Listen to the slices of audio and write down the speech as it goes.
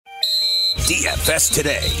DFS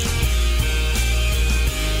Today.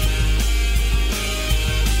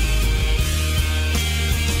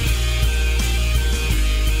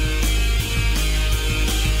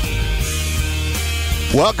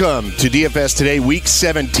 Welcome to DFS Today, Week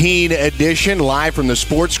 17 edition, live from the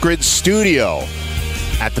Sports Grid studio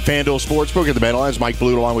at the FanDuel Sportsbook at the Meadowlands. Mike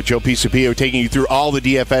Blute along with Joe Pisapio taking you through all the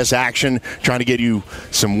DFS action, trying to get you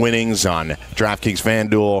some winnings on DraftKings,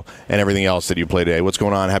 FanDuel, and everything else that you play today. What's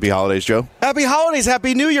going on? Happy holidays, Joe. Happy holidays.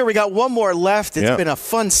 Happy New Year. We got one more left. It's been a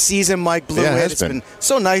fun season, Mike Blute. Yeah, it's been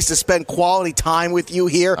so nice to spend quality time with you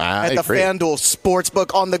here at the FanDuel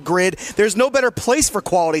Sportsbook on the grid. There's no better place for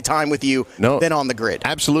quality time with you than on the grid.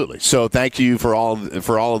 Absolutely. So thank you for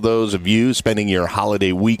all of those of you spending your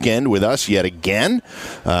holiday weekend with us yet again.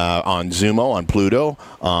 On Zumo, on Pluto,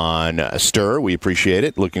 on Stir. We appreciate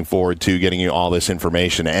it. Looking forward to getting you all this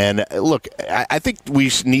information. And look, I think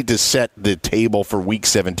we need to set the table for Week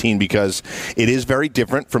 17 because it is very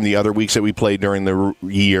different from the other weeks that we played during the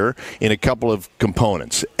year in a couple of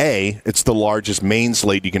components. A, it's the largest main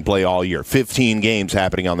slate you can play all year. 15 games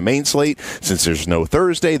happening on the main slate. Since there's no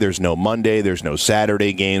Thursday, there's no Monday, there's no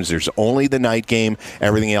Saturday games. There's only the night game.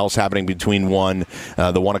 Everything else happening between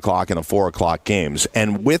the 1 o'clock and the 4 o'clock games.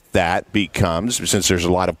 And with that becomes, since there's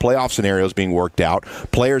a lot of playoff scenarios being worked out,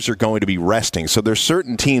 players are going to be resting. So there's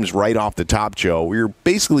certain teams right off the top, Joe, we're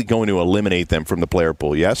basically going to eliminate them from the player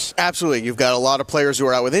pool, yes? Absolutely. You've got a lot of players who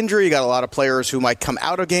are out with injury. You got a lot of players who might come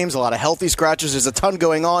out of games, a lot of healthy scratches. There's a ton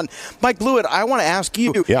going on. Mike Blute, I want to ask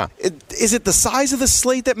you, is it the size of the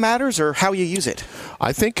slate that matters or how you use it?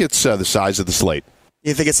 I think it's the size of the slate.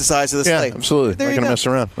 You think it's the size of the slate? Yeah, absolutely. I'm not going to mess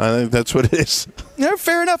around. I think that's what it is. Yeah,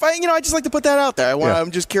 fair enough. I just like to put that out there. I'm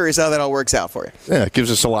just curious how that all works out for you. Yeah, it gives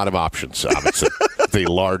us a lot of options, obviously. The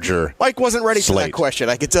larger Mike wasn't ready slate. for that question,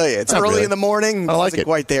 I can tell you. It's early in the morning. I like it.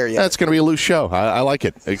 Quite there yet. That's going to be a loose show. I like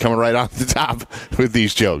it. Coming right off the top with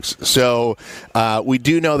these jokes. So we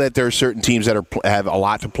do know that there are certain teams that have a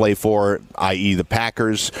lot to play for, i.e. the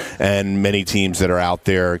Packers, and many teams that are out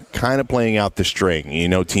there kind of playing out the string. You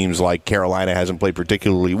know, teams like Carolina hasn't played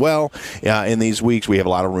particularly well in these weeks. We have a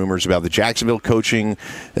lot of rumors about the Jacksonville coaching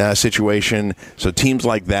situation. So teams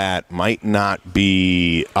like that might not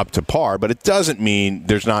be up to par, but it doesn't mean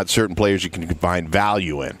there's not certain players you can find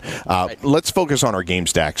value in. Let's focus on our game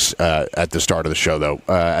stacks at the start of the show, though,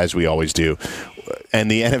 as we always do.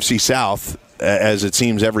 And the NFC South, as it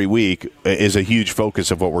seems every week, is a huge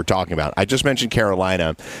focus of what we're talking about. I just mentioned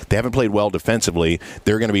Carolina. They haven't played well defensively.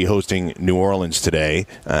 They're going to be hosting New Orleans today,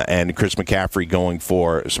 and Chris McCaffrey going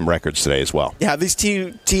for some records today as well. Yeah, these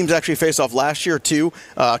two teams actually faced off last year, too.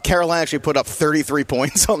 Carolina actually put up 33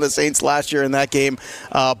 points on the Saints last year in that game,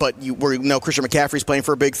 but we know Christian McCaffrey's playing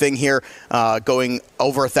for a big thing here, going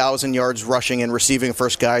over 1,000 yards rushing and receiving,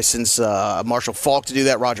 first guy since Marshall Faulk to do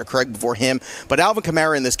that, Roger Craig before him. But Alvin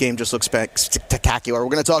Kamara in this game just looks spectacular.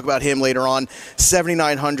 We're going to talk about him later on.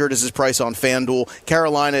 $7,900 is his price on FanDuel.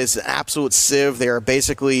 Carolina is an absolute sieve. They are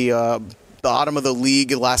basically bottom of the league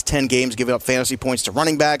the last 10 games, giving up fantasy points to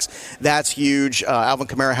running backs. That's huge. Alvin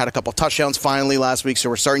Kamara had a couple touchdowns finally last week, so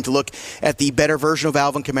we're starting to look at the better version of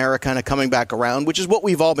Alvin Kamara kind of coming back around, which is what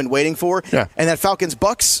we've all been waiting for. Yeah. And that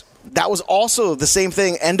Falcons-Bucks, that was also the same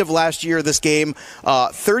thing, end of last year, this game.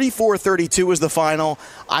 34-32 was the final.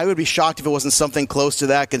 I would be shocked if it wasn't something close to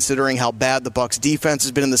that, considering how bad the Bucs defense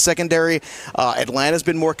has been in the secondary. Atlanta's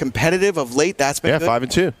been more competitive of late. That's been good.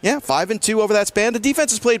 5-2. Yeah, 5-2 over that span. The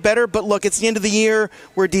defense has played better, but look, it's the end of the year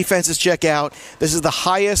where defenses check out. This is the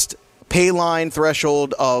highest pay line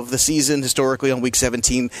threshold of the season historically on Week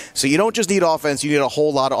 17. So you don't just need offense, you need a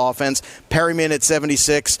whole lot of offense. Perryman at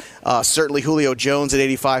 76, certainly Julio Jones at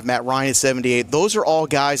 85, Matt Ryan at 78. Those are all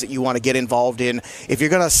guys that you want to get involved in. If you're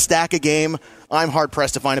going to stack a game, I'm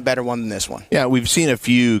hard-pressed to find a better one than this one. Yeah, we've seen a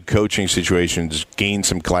few coaching situations gain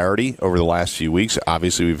some clarity over the last few weeks.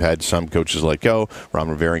 Obviously, we've had some coaches let go. Ron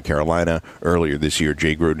Rivera in Carolina, earlier this year,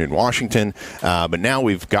 Jay Gruden in Washington. But now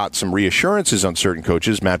we've got some reassurances on certain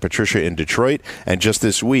coaches, Matt Patricia in Detroit, and just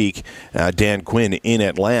this week, Dan Quinn in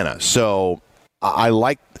Atlanta. So I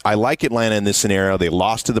like Atlanta in this scenario. They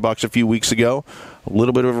lost to the Bucs a few weeks ago. A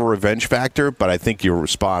little bit of a revenge factor, but I think you're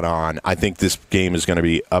spot on. I think this game is going to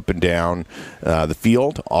be up and down the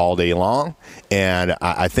field all day long, and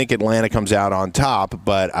I think Atlanta comes out on top,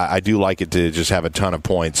 but I do like it to just have a ton of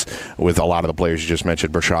points with a lot of the players you just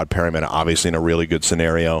mentioned. Brashad Perriman, obviously in a really good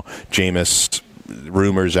scenario. Jameis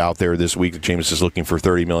rumors out there this week that Jameis is looking for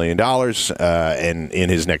 $30 million and in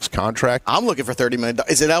his next contract. I'm looking for $30 million.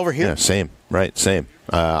 Is it over here? Yeah, same. Right, same.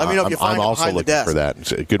 Let me know if you find I'm it also behind the looking desk. for that.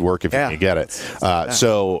 It's good work if you can get it.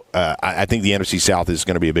 So I think the NFC South is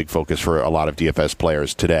going to be a big focus for a lot of DFS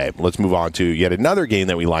players today. Let's move on to yet another game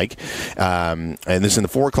that we like, and this is in the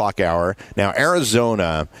 4 o'clock hour. Now,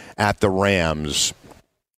 Arizona at the Rams.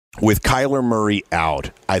 With Kyler Murray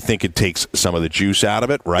out, I think it takes some of the juice out of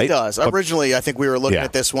it, right? It does. Originally, I think we were looking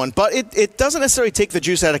at this one, but it doesn't necessarily take the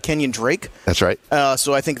juice out of Kenyon Drake. That's right.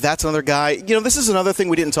 So I think that's another guy. This is another thing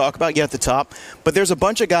we didn't talk about yet at the top, but there's a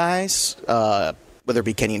bunch of guys, whether it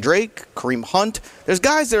be Kenyon Drake, Kareem Hunt. There's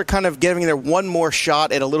guys that are kind of giving their one more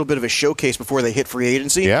shot at a little bit of a showcase before they hit free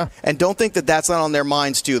agency. Yeah. And don't think that that's not on their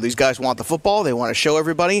minds, too. These guys want the football. They want to show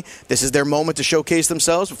everybody. This is their moment to showcase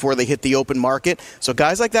themselves before they hit the open market. So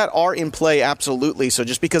guys like that are in play, absolutely. So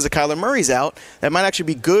just because of Kyler Murray's out, that might actually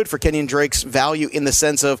be good for Kenyon Drake's value in the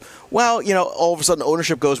sense of, well, all of a sudden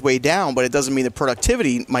ownership goes way down, but it doesn't mean the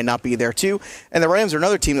productivity might not be there, too. And the Rams are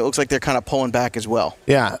another team that looks like they're kind of pulling back as well.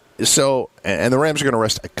 Yeah. So, and the Rams are going to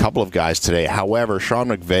rest a couple of guys today. However, Sean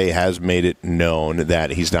McVay has made it known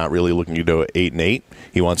that he's not really looking to go 8-8.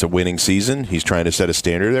 He wants a winning season. He's trying to set a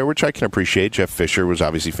standard there, which I can appreciate. Jeff Fisher was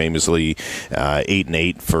obviously famously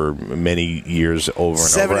 8-8 for many years over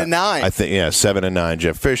and over. 7-9. I think, 7-9.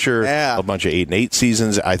 Jeff Fisher, a bunch of 8-8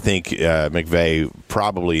 seasons. I think McVay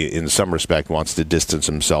probably, in some respect, wants to distance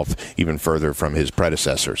himself even further from his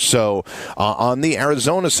predecessor. So, on the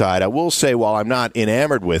Arizona side, I will say, while I'm not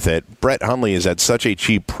enamored with it, Brett Hundley is at such a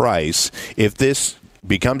cheap price. If this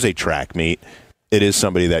becomes a track meet, it is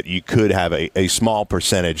somebody that you could have a small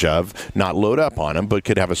percentage of, not load up on him, but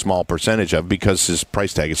could have a small percentage of because his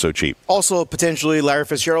price tag is so cheap. Also, potentially Larry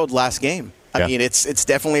Fitzgerald last game. I mean, it's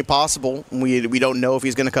definitely possible. We don't know if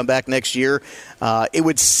he's going to come back next year. It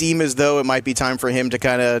would seem as though it might be time for him to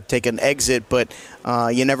kind of take an exit, but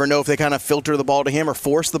you never know if they kind of filter the ball to him or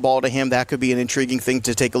force the ball to him. That could be an intriguing thing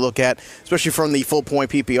to take a look at, especially from the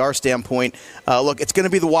full-point PPR standpoint. Look, it's going to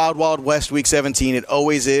be the Wild Wild West Week 17. It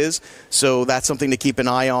always is, so that's something to keep an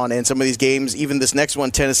eye on. And some of these games, even this next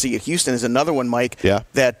one, Tennessee at Houston, is another one, Mike,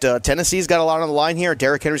 that Tennessee's got a lot on the line here.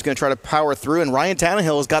 Derrick Henry's going to try to power through, and Ryan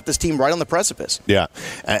Tannehill has got this team right on the precipice. Yeah,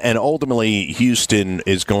 and ultimately, Houston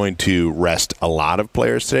is going to rest a lot of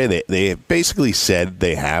players today. They basically said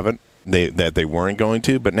they haven't. That they weren't going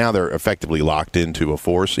to, but now they're effectively locked into a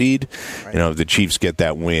 4 seed. Right. If the Chiefs get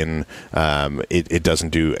that win, it doesn't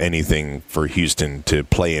do anything for Houston to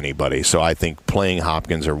play anybody. So I think playing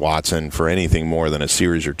Hopkins or Watson for anything more than a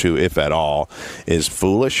series or two, if at all, is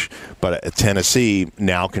foolish. But Tennessee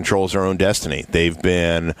now controls their own destiny. They've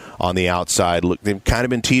been on the outside. Look, they've kind of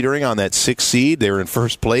been teetering on that 6th seed. They were in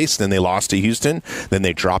first place, then they lost to Houston. Then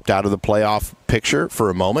they dropped out of the playoff picture for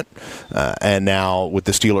a moment. And now with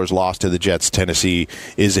the Steelers lost to the Jets, Tennessee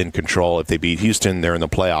is in control. If they beat Houston, they're in the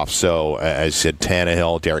playoffs. So, as I said,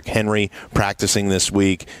 Tannehill, Derrick Henry practicing this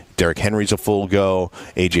week. Derrick Henry's a full go.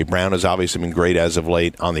 A.J. Brown has obviously been great as of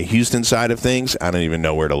late. On the Houston side of things, I don't even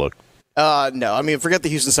know where to look. No, I mean, forget the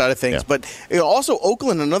Houston side of things. But also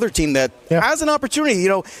Oakland, another team that has an opportunity.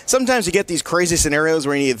 Sometimes you get these crazy scenarios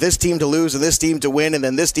where you need this team to lose and this team to win and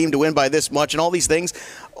then this team to win by this much and all these things.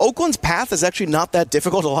 Oakland's path is actually not that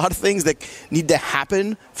difficult. A lot of things that need to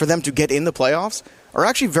happen for them to get in the playoffs are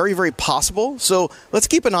actually very, very possible. So let's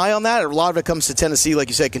keep an eye on that. A lot of it comes to Tennessee, like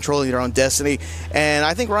you said, controlling their own destiny. And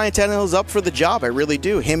I think Ryan Tannehill is up for the job. I really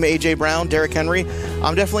do. Him, A.J. Brown, Derrick Henry,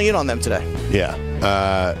 I'm definitely in on them today.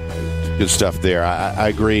 Yeah. Good stuff there. I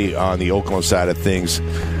agree on the Oakland side of things.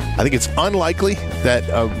 I think it's unlikely that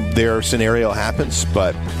their scenario happens,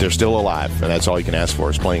 but they're still alive, and that's all you can ask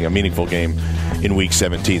for is playing a meaningful game in Week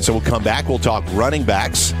 17. So we'll come back. We'll talk running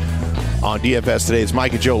backs on DFS today. It's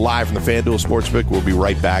Mike and Joe live from the FanDuel Sportsbook. We'll be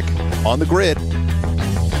right back on the grid.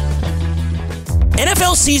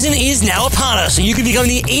 NFL season is now upon us, and you can become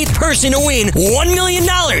the 8th person to win $1 million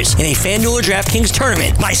in a FanDuel or DraftKings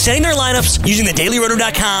tournament by setting their lineups using the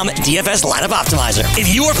DailyRoto.com DFS Lineup Optimizer.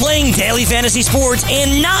 If you are playing daily fantasy sports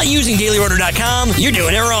and not using DailyRoto.com, you're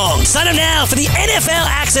doing it wrong. Sign up now for the NFL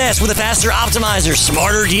access with a faster optimizer,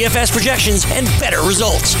 smarter DFS projections, and better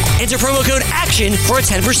results. Enter promo code ACTION for a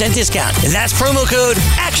 10% discount. That's promo code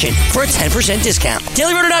ACTION for a 10% discount.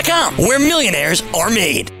 DailyRoto.com, where millionaires are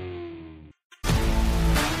made.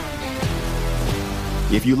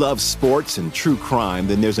 If you love sports and true crime,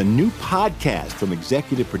 then there's a new podcast from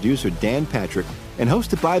executive producer Dan Patrick and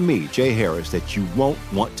hosted by me, Jay Harris, that you won't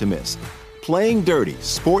want to miss. Playing Dirty: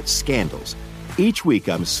 Sports Scandals. Each week,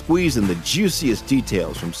 I'm squeezing the juiciest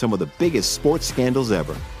details from some of the biggest sports scandals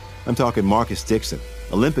ever. I'm talking Marcus Dixon,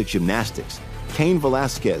 Olympic gymnastics, Cain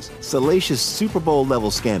Velasquez, salacious Super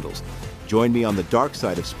Bowl-level scandals. Join me on the dark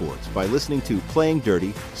side of sports by listening to Playing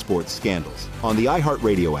Dirty Sports Scandals on the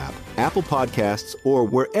iHeartRadio app, Apple Podcasts, or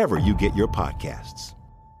wherever you get your podcasts.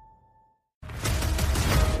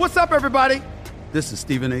 What's up, everybody? This is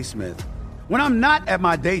Stephen A. Smith. When I'm not at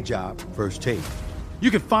my day job, First Take, you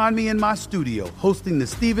can find me in my studio hosting the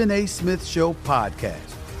Stephen A. Smith Show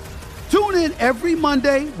podcast. Tune in every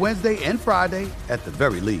Monday, Wednesday, and Friday, at the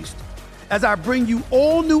very least, as I bring you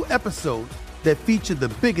all new episodes that feature the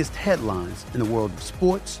biggest headlines in the world of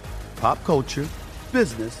sports, pop culture,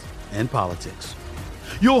 business, and politics.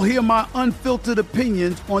 You'll hear my unfiltered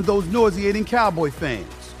opinions on those nauseating Cowboy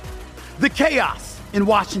fans, the chaos in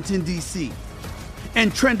Washington, D.C.,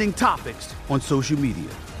 and trending topics on social media,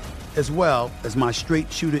 as well as my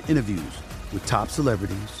straight shooter interviews with top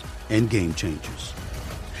celebrities and game changers.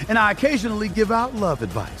 And I occasionally give out love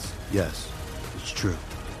advice. Yes, it's true.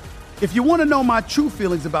 If you want to know my true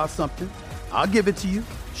feelings about something, I'll give it to you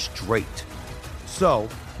straight. So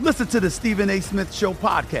listen to the Stephen A. Smith Show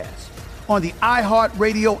podcast on the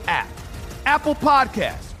iHeartRadio app, Apple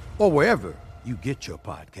Podcasts, or wherever you get your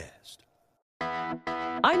podcast.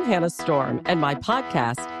 I'm Hannah Storm, and my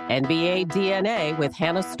podcast, NBA DNA with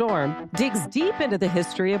Hannah Storm, digs deep into the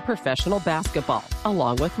history of professional basketball,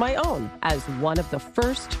 along with my own, as one of the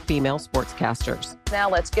first female sportscasters. Now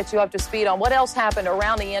let's get you up to speed on what else happened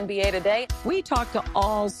around the NBA today. We talk to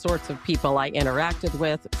all sorts of people I interacted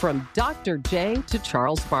with, from Dr. J to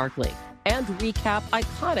Charles Barkley, and recap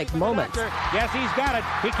iconic moments. Yes, he's got it.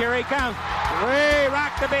 Here he comes. Way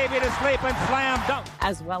rock the baby to sleep and slam dunk.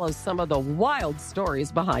 As well as some of the wild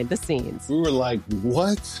stories behind the scenes. We were like,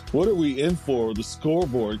 what? What are we in for? The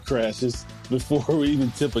scoreboard crashes before we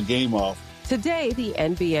even tip a game off. Today, the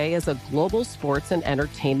NBA is a global sports and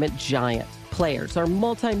entertainment giant. Players are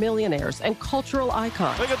multimillionaires and cultural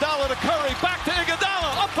icons. Iguodala to Curry, back to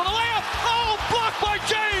Iguodala, up for the layup. Oh, blocked by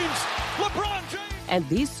James. LeBron James. And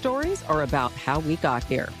these stories are about how we got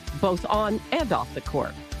here, both on and off the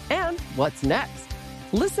court. And what's next?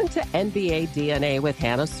 Listen to NBA DNA with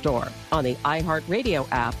Hannah Storm on the iHeartRadio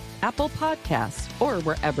app, Apple Podcasts, or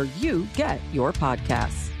wherever you get your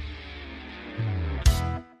podcasts.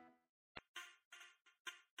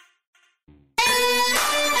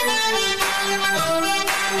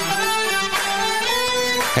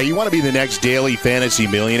 Hey, you want to be the next daily fantasy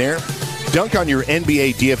millionaire? Dunk on your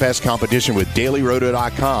NBA DFS competition with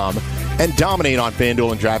DailyRoto.com and dominate on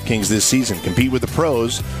FanDuel and DraftKings this season. Compete with the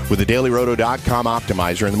pros with the DailyRoto.com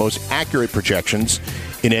optimizer and the most accurate projections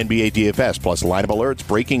in NBA DFS, plus lineup alerts,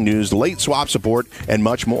 breaking news, late swap support, and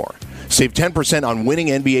much more. Save 10% on winning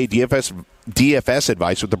NBA DFS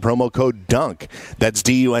advice with the promo code DUNK. That's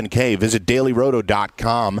D-U-N-K. Visit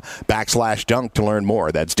dailyroto.com/dunk to learn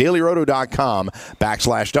more. That's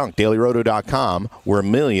dailyroto.com/dunk. Dailyroto.com, where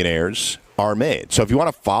millionaires are made. So if you want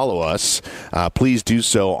to follow us, please do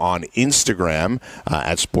so on Instagram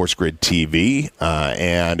at SportsGrid TV.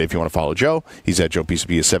 And if you want to follow Joe, he's at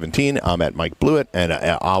JoePCP17. I'm at Mike Blewett, and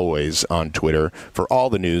always on Twitter for all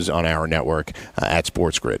the news on our network at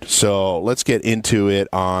SportsGrid. So let's get into it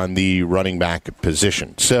on the running back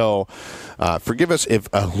position. So forgive us if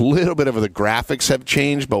a little bit of the graphics have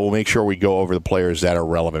changed, but we'll make sure we go over the players that are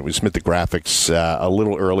relevant. We submit the graphics a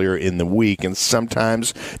little earlier in the week, and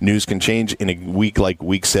sometimes news can change in a week like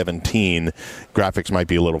Week 17. Graphics might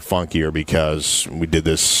be a little funkier because we did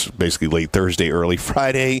this basically late Thursday, early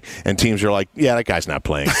Friday, and teams are like, yeah, that guy's not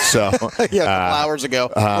playing. So yeah, a couple hours ago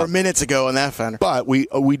or minutes ago in that fender. But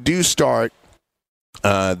we do start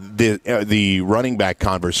the running back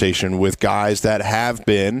conversation with guys that have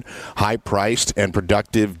been high-priced and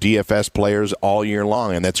productive DFS players all year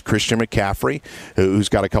long, and that's Christian McCaffrey, who's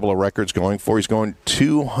got a couple of records going for. He's going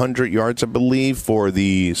 200 yards, I believe, for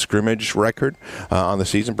the scrimmage record on the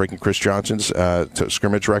season, breaking Chris Johnson's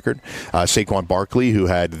scrimmage record. Saquon Barkley, who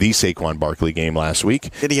had the Saquon Barkley game last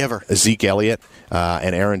week. Did he ever? Zeke Elliott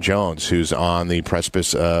and Aaron Jones, who's on the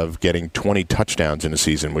precipice of getting 20 touchdowns in a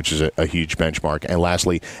season, which is a huge benchmark. And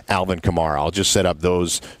lastly, Alvin Kamara. I'll just set up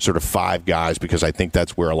those sort of five guys because I think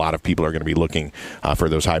that's where a lot of people are going to be looking for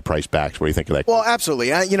those high-priced backs. What do you think of that? Well, absolutely.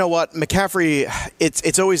 You know what? McCaffrey,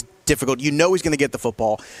 it's always difficult. You know he's going to get the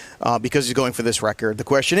football because he's going for this record. The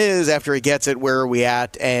question is, after he gets it, where are we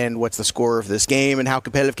at and what's the score of this game and how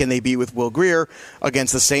competitive can they be with Will Grier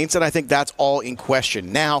against the Saints? And I think that's all in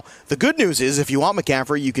question. Now, the good news is if you want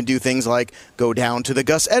McCaffrey, you can do things like go down to the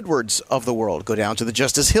Gus Edwards of the world, go down to the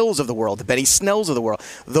Justice Hills of the world, the Benny Snells of the world.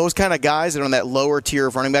 Those kind of guys that are on that lower tier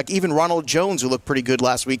of running back. Even Ronald Jones, who looked pretty good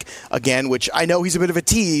last week again, which I know he's a bit of a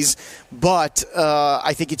tease, but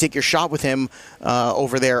I think you take your shot with him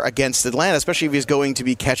over there against Atlanta, especially if he's going to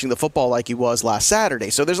be catching the football like he was last Saturday.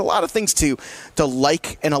 So there's a lot of things to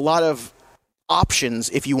like and a lot of options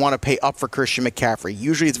if you want to pay up for Christian McCaffrey.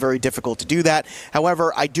 Usually it's very difficult to do that.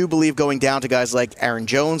 However, I do believe going down to guys like Aaron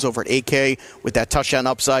Jones over at 8K with that touchdown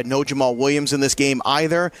upside, no Jamal Williams in this game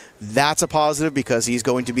either, that's a positive because he's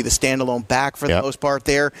going to be the standalone back for the most part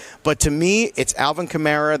there. But to me, it's Alvin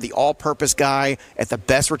Kamara, the all-purpose guy at the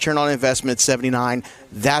best return on investment at 79.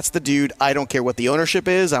 That's the dude. I don't care what the ownership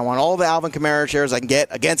is. I want all the Alvin Kamara shares I can get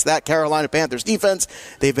against that Carolina Panthers defense.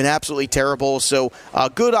 They've been absolutely terrible. So a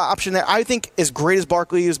good option there. I think as great as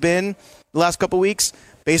Barkley has been the last couple weeks,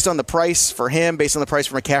 based on the price for him, based on the price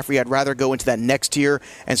for McCaffrey, I'd rather go into that next tier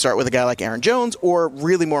and start with a guy like Aaron Jones, or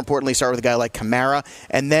really more importantly, start with a guy like Kamara.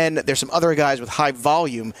 And then there's some other guys with high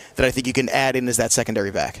volume that I think you can add in as that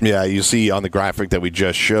secondary back. Yeah, you see on the graphic that we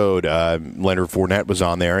just showed, Leonard Fournette was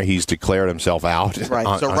on there. He's declared himself out.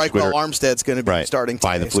 Right. So Reichwell Armstead's going to be starting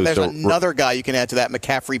today. So there's another guy you can add to that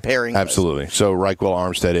McCaffrey pairing. Absolutely. So Reichwell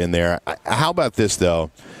Armstead in there. How about this,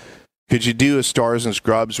 though? Could you do a stars and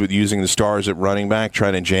scrubs with using the stars at running back,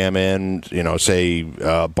 trying to jam in, say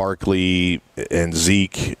Barkley and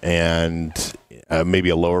Zeke and maybe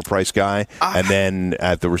a lower price guy, and then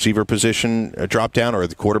at the receiver position drop down, or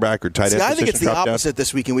the quarterback or tight end position? I think it's the opposite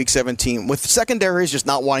this week in Week 17. With secondaries just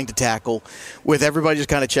not wanting to tackle, with everybody just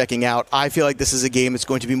kind of checking out, I feel like this is a game that's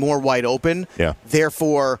going to be more wide open. Yeah.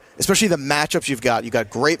 Therefore, especially the matchups you've got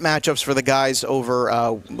great matchups for the guys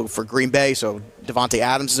over for Green Bay. So Devontae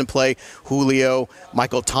Adams is in play, Julio,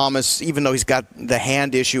 Michael Thomas, even though he's got the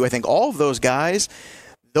hand issue. I think all of those guys,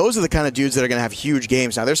 those are the kind of dudes that are going to have huge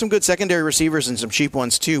games. Now, there's some good secondary receivers and some cheap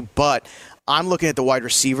ones too, but I'm looking at the wide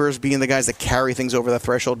receivers being the guys that carry things over the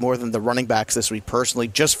threshold more than the running backs this week, personally,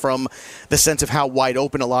 just from the sense of how wide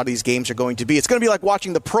open a lot of these games are going to be. It's going to be like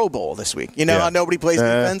watching the Pro Bowl this week. You know how nobody plays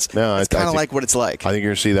defense? No, it's kind of like what it's like. I think you're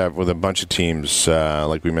going to see that with a bunch of teams,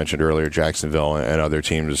 like we mentioned earlier, Jacksonville and other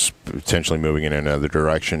teams potentially moving in another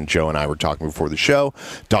direction. Joe and I were talking before the show,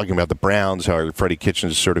 talking about the Browns, how Freddie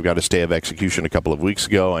Kitchens sort of got a stay of execution a couple of weeks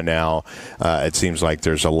ago, and now it seems like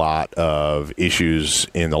there's a lot of issues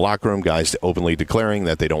in the locker room, guys openly declaring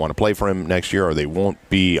that they don't want to play for him next year, or they won't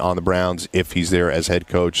be on the Browns if he's there as head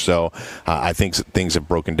coach. So I think things have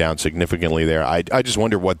broken down significantly there. I just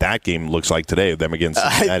wonder what that game looks like today, them against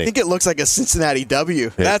Cincinnati. I think it looks like a Cincinnati W.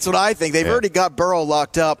 That's what I think. They've already got Burrow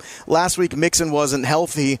locked up. Last week, Mixon wasn't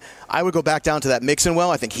healthy. I would go back down to that Mixon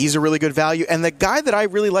well. I think he's a really good value. And the guy that I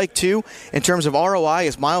really like, too, in terms of ROI,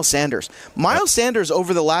 is Miles Sanders. Miles Sanders,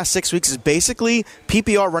 over the last 6 weeks, is basically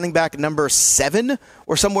PPR running back number 7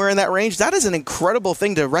 or somewhere in that range. That is an incredible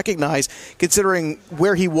thing to recognize, considering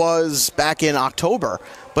where he was back in October.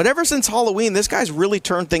 But ever since Halloween, this guy's really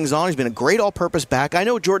turned things on. He's been a great all-purpose back. I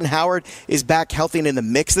know Jordan Howard is back healthy and in the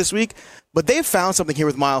mix this week, but they've found something here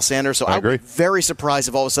with Miles Sanders, so I would be very surprised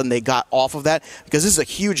if all of a sudden they got off of that, because this is a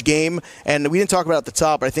huge game, and we didn't talk about it at the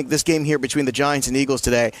top, but I think this game here between the Giants and Eagles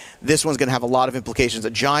today, this one's going to have a lot of implications.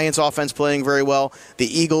 The Giants offense playing very well. The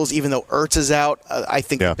Eagles, even though Ertz is out, I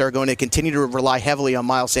think they're going to continue to rely heavily on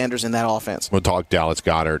Miles Sanders in that offense. We'll talk Dallas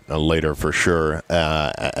Goedert later for sure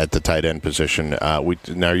at the tight end position.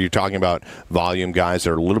 Now, you're talking about volume guys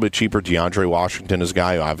that are a little bit cheaper. DeAndre Washington is a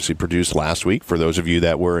guy who obviously produced last week. For those of you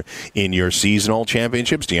that were in your seasonal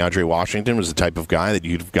championships, DeAndre Washington was the type of guy that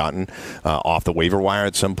you'd have gotten off the waiver wire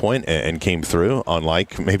at some point and came through,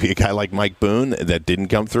 unlike maybe a guy like Mike Boone that didn't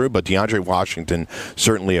come through. But DeAndre Washington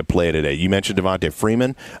certainly a play today. You mentioned Devontae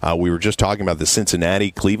Freeman. We were just talking about the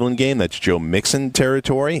Cincinnati-Cleveland game. That's Joe Mixon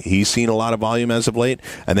territory. He's seen a lot of volume as of late.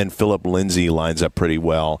 And then Phillip Lindsay lines up pretty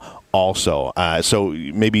well also. So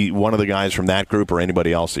maybe one of the guys from that group, or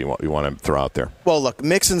anybody else that you want to throw out there. Well, look,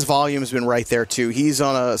 Mixon's volume has been right there, too. He's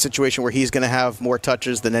on a situation where he's going to have more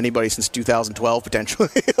touches than anybody since 2012, potentially.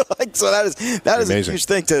 So that is a huge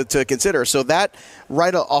thing to consider. So that,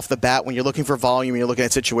 right off the bat, when you're looking for volume, you're looking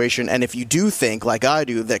at situation, and if you do think, like I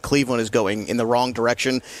do, that Cleveland is going in the wrong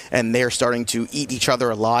direction and they're starting to eat each other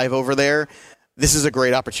alive over there, this is a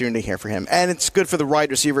great opportunity here for him. And it's good for the wide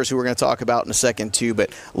receivers, who we're going to talk about in a second, too.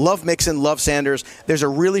 But love Mixon, love Sanders. There's a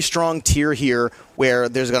really strong tier here where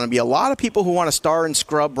there's going to be a lot of people who want to star and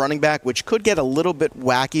scrub running back, which could get a little bit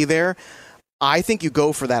wacky there. I think you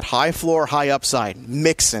go for that high floor, high upside.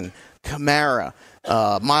 Mixon, Kamara,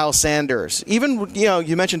 Miles Sanders. Even,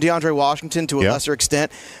 you mentioned DeAndre Washington to a lesser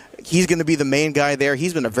extent. He's going to be the main guy there.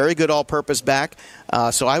 He's been a very good all-purpose back,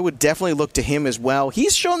 so I would definitely look to him as well.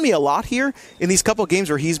 He's shown me a lot here in these couple of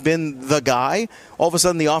games where he's been the guy. All of a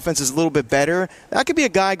sudden, the offense is a little bit better. That could be a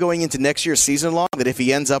guy going into next year's season long that if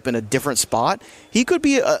he ends up in a different spot, he could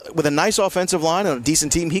be, with a nice offensive line and a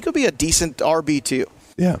decent team, he could be a decent RB too.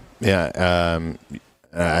 Yeah.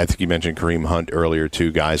 I think you mentioned Kareem Hunt earlier,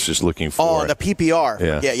 too, guys just looking for the PPR.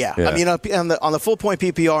 Yeah. I mean, on the full-point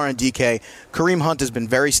PPR and DK, Kareem Hunt has been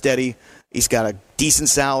very steady. He's got a decent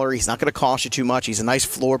salary. He's not going to cost you too much. He's a nice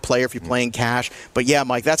floor player if you're playing cash. But, yeah,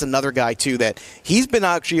 Mike, that's another guy, too, that he's been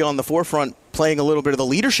actually on the forefront playing a little bit of the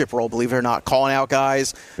leadership role, believe it or not, calling out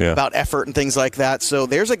guys about effort and things like that. So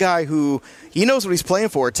there's a guy who he knows what he's playing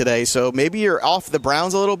for today. So maybe you're off the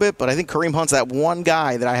Browns a little bit, but I think Kareem Hunt's that one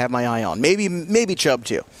guy that I have my eye on. Maybe Chubb,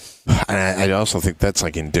 too. And I also think that's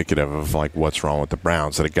like indicative of like what's wrong with the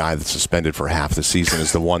Browns, that a guy that's suspended for half the season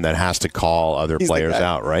is the one that has to call other players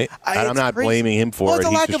out, right? And I'm not blaming him for it.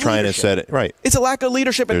 He's just trying to set it right. It's a lack of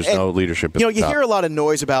leadership. There's no leadership. You hear a lot of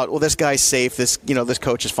noise about, well, this guy's safe, this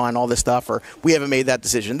coach is fine, all this stuff, or we haven't made that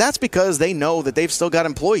decision. That's because they know that they've still got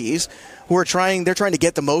employees who are trying to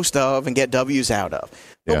get the most of and get W's out of.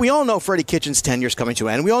 But we all know Freddie Kitchens' tenure's coming to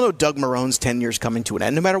an end. We all know Doug Marone's tenure's coming to an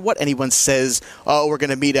end. No matter what anyone says, we're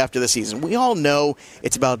going to meet after the season. We all know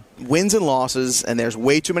it's about wins and losses, and there's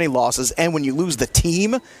way too many losses. And when you lose the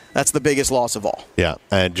team, that's the biggest loss of all. Yeah,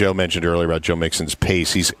 and Joe mentioned earlier about Joe Mixon's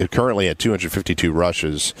pace. He's currently at 252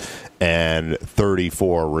 rushes and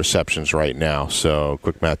 34 receptions right now. So,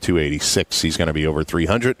 quick math, 286. He's going to be over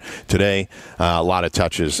 300 today. A lot of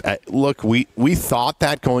touches. Look, we thought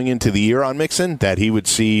that going into the year on Mixon, that he would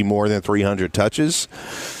see more than 300 touches.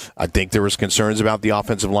 I think there was concerns about the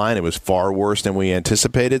offensive line. It was far worse than we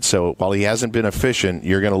anticipated. So while he hasn't been efficient,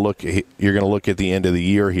 you're going to look at the end of the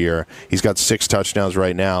year here. He's got 6 touchdowns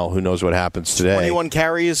right now. Who knows what happens today? 21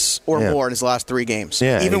 carries or more in his last 3 games.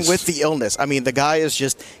 Yeah, even with the illness. I mean, the guy is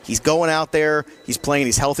he's going out there. He's playing.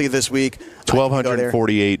 He's healthy this week.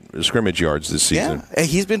 1,248 scrimmage yards this season.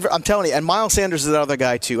 Yeah, I'm telling you. And Miles Sanders is another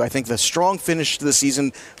guy, too. I think the strong finish to the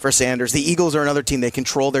season for Sanders. The Eagles are another team. They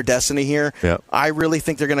control their destiny here. Yep. I really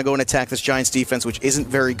think they're going to go and attack this Giants defense, which isn't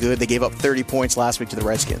very good. They gave up 30 points last week to the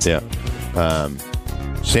Redskins. Yeah.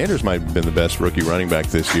 Sanders might have been the best rookie running back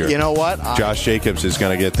this year. You know what? Josh Jacobs is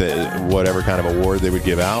going to get the whatever kind of award they would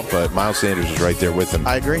give out, but Miles Sanders is right there with him.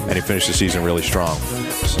 I agree. And he finished the season really strong.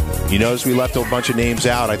 You notice we left a bunch of names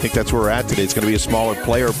out. I think that's where we're at today. It's going to be a smaller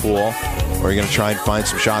player pool. We're going to try and find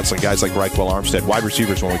some shots like guys like Reichwell Armstead. Wide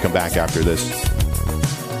receivers when we come back after this.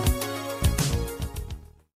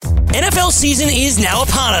 NFL season is now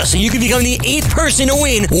upon us, and you can become the 8th person to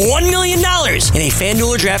win $1 million in a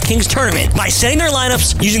FanDuel or DraftKings tournament by setting their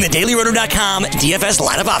lineups using the DailyRoto.com DFS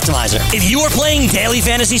lineup optimizer. If you are playing daily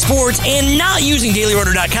fantasy sports and not using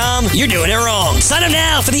DailyRoto.com, you're doing it wrong. Sign up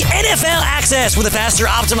now for the NFL access with a faster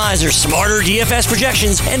optimizer, smarter DFS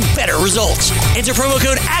projections, and better results. Enter promo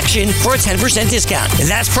code ACTION for a 10% discount.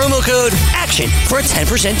 That's promo code ACTION for a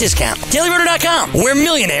 10% discount. DailyRoto.com, where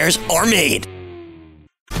millionaires are made.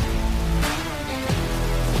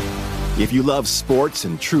 If you love sports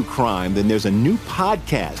and true crime, then there's a new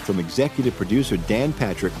podcast from executive producer Dan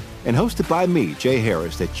Patrick and hosted by me, Jay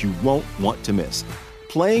Harris, that you won't want to miss.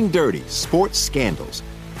 Playing Dirty: Sports Scandals.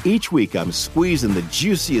 Each week, I'm squeezing the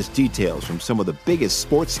juiciest details from some of the biggest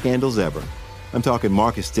sports scandals ever. I'm talking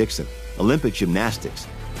Marcus Dixon, Olympic gymnastics,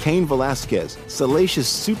 Cain Velasquez, salacious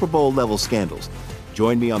Super Bowl-level scandals.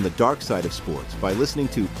 Join me on the dark side of sports by listening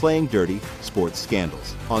to Playing Dirty: Sports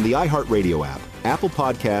Scandals on the iHeartRadio app, Apple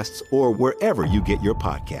Podcasts, or wherever you get your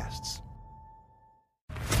podcasts.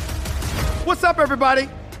 What's up, everybody?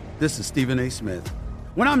 This is Stephen A. Smith.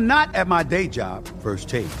 When I'm not at my day job, First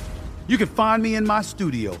Take, you can find me in my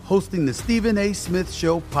studio hosting the Stephen A. Smith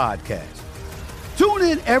Show podcast. Tune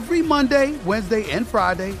in every Monday, Wednesday, and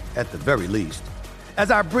Friday, at the very least, as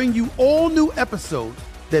I bring you all new episodes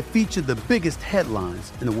that feature the biggest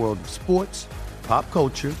headlines in the world of sports, pop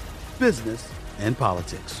culture, business, and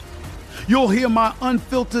politics. You'll hear my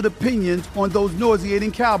unfiltered opinions on those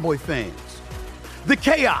nauseating Cowboy fans, the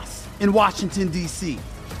chaos in Washington, D.C.,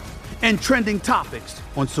 and trending topics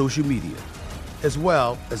on social media, as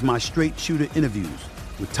well as my straight-shooter interviews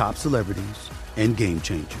with top celebrities and game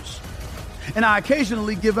changers. And I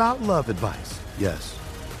occasionally give out love advice. Yes,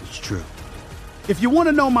 it's true. If you want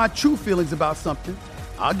to know my true feelings about something,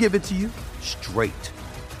 I'll give it to you straight.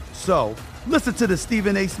 So, listen to the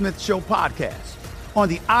Stephen A. Smith Show podcast on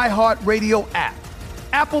the iHeartRadio app,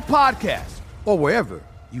 Apple Podcasts, or wherever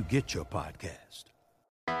you get your podcast.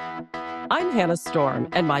 I'm Hannah Storm,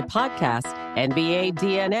 and my podcast, NBA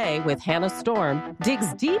DNA with Hannah Storm,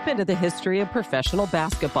 digs deep into the history of professional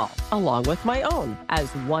basketball, along with my own, as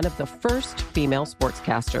one of the first female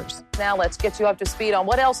sportscasters. Now let's get you up to speed on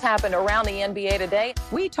what else happened around the NBA today.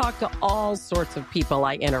 We talked to all sorts of people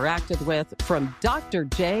I interacted with, from Dr.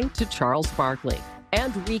 J to Charles Barkley,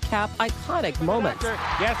 and recap iconic moments.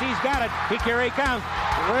 Yes, he's got it. Here he comes.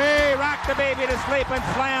 Way rock the baby to sleep and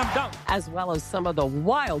slam dunk. As well as some of the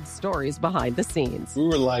wild stories behind the scenes. We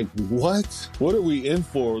were like, what? What are we in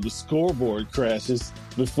for? The scoreboard crashes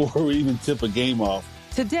before we even tip a game off.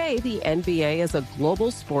 Today, the NBA is a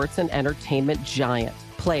global sports and entertainment giant.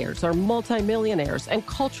 Players are multimillionaires and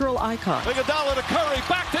cultural icons. Iguodala to Curry,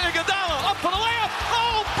 back to Iguodala, up for the layup.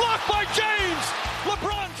 Oh, blocked by James.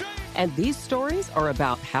 LeBron James. And these stories are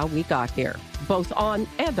about how we got here, both on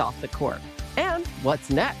and off the court. And what's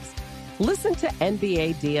next? Listen to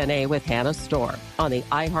NBA DNA with Hannah Storm on the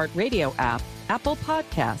iHeartRadio app, Apple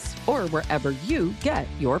Podcasts, or wherever you get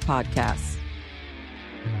your podcasts.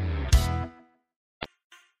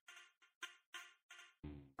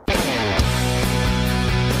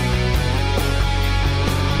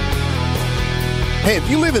 Hey, if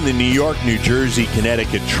you live in the New York, New Jersey,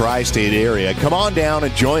 Connecticut, tri-state area, come on down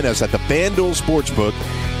and join us at the FanDuel Sportsbook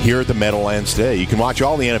here at the Meadowlands today. You can watch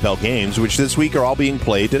all the NFL games, which this week are all being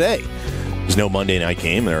played today. There's no Monday night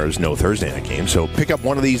game. There's no Thursday night game. So pick up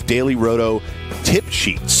one of these Daily Roto tip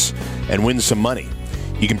sheets and win some money.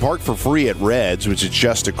 You can park for free at Reds, which is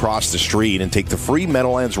just across the street, and take the free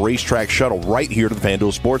Meadowlands Racetrack shuttle right here to the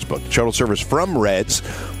FanDuel Sportsbook. The shuttle service from Reds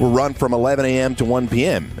will run from 11 a.m. to 1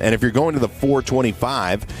 p.m. And if you're going to the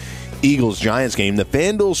 425 Eagles-Giants game, the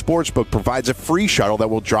FanDuel Sportsbook provides a free shuttle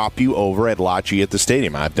that will drop you over at Lot G at the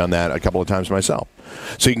stadium. I've done that a couple of times myself.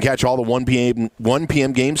 So you can catch all the 1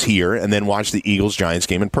 p.m. games here and then watch the Eagles-Giants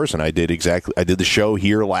game in person. I did the show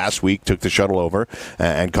here last week, took the shuttle over,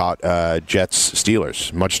 and caught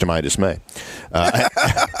Jets-Steelers, much to my dismay.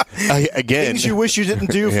 Again, things you wish you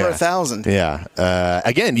didn't do for 1,000. Yeah.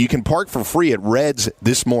 Again, you can park for free at Reds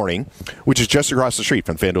this morning, which is just across the street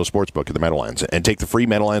from the FanDuel Sportsbook at the Meadowlands, and take the free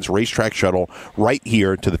Meadowlands Racetrack shuttle right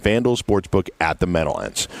here to the FanDuel Sportsbook at the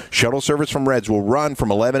Meadowlands. Shuttle service from Reds will run from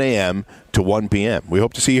 11 a.m. to 1 p.m. We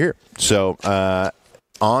hope to see you here. So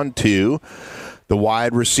on to the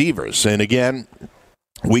wide receivers. And again,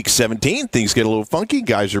 Week 17, things get a little funky.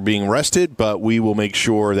 Guys are being rested, but we will make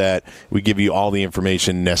sure that we give you all the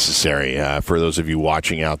information necessary for those of you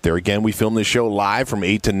watching out there. Again, we film this show live from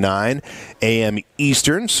 8 to 9 a.m.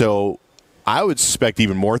 Eastern, so I would suspect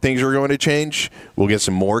even more things are going to change. We'll get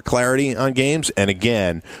some more clarity on games. And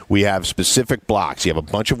again, we have specific blocks. You have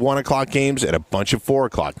a bunch of 1 o'clock games and a bunch of 4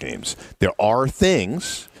 o'clock games. There are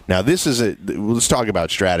things. Now, let's talk about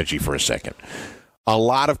strategy for a second. A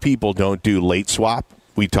lot of people don't do late swap.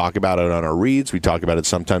 We talk about it on our reads. We talk about it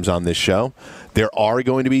sometimes on this show. There are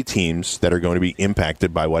going to be teams that are going to be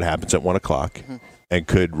impacted by what happens at 1 o'clock and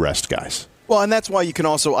could rest guys. Well, and that's why you can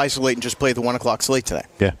also isolate and just play the 1 o'clock slate today.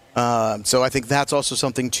 Yeah. So I think that's also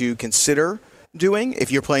something to consider doing.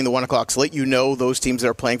 If you're playing the 1 o'clock slate, you know those teams that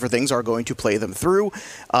are playing for things are going to play them through.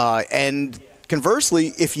 And conversely,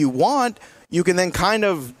 if you want, you can then kind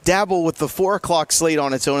of dabble with the 4 o'clock slate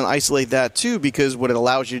on its own and isolate that too, because what it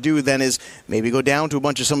allows you to do then is maybe go down to a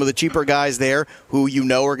bunch of some of the cheaper guys there who you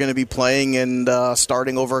know are going to be playing and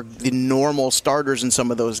starting over the normal starters in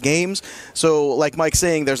some of those games. So like Mike's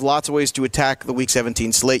saying, there's lots of ways to attack the Week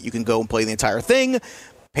 17 slate. You can go and play the entire thing.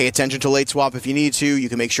 Pay attention to late swap if you need to. You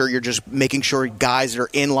can make sure you're just making sure guys that are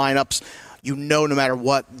in lineups, you know no matter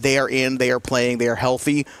what they are in, they are playing, they are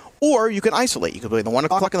healthy. Or you can isolate. You can play the 1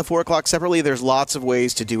 o'clock and the 4 o'clock separately. There's lots of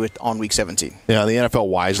ways to do it on Week 17. Yeah, the NFL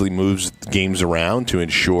wisely moves games around to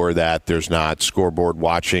ensure that there's not scoreboard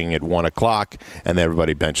watching at 1 o'clock and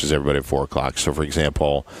everybody benches everybody at 4 o'clock. So, for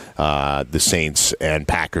example, the Saints and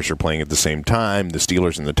Packers are playing at the same time. The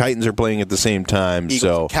Steelers and the Titans are playing at the same time.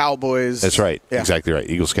 Eagles, Cowboys. That's right. Yeah. Exactly right.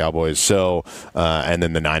 Eagles, Cowboys. So, and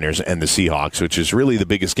then the Niners and the Seahawks, which is really the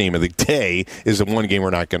biggest game of the day, is the one game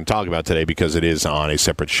we're not going to talk about today because it is on a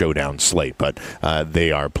separate showdown slate, but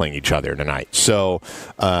they are playing each other tonight. So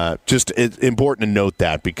just it's important to note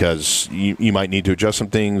that because you might need to adjust some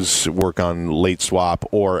things, work on late swap,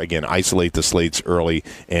 or, again, isolate the slates early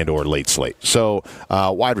and or late slate. So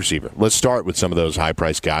wide receiver. Let's start with some of those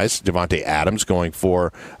high-priced guys. Devontae Adams going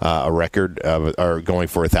for a record or going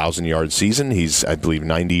for a 1,000-yard season. He's, I believe,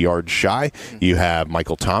 90 yards shy. You have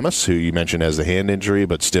Michael Thomas, who you mentioned has the hand injury,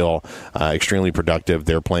 but still extremely productive.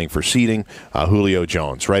 They're playing for seeding. Julio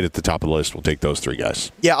Jones, right at the top of the list. We'll take those three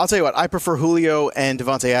guys. Yeah, I'll tell you what. I prefer Julio and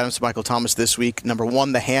Devontae Adams to Michael Thomas this week. Number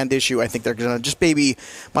one, the hand issue. I think they're going to just baby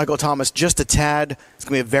Michael Thomas just a tad. It's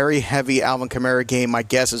going to be a very heavy Alvin Kamara game. My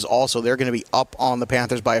guess is also they're going to be up on the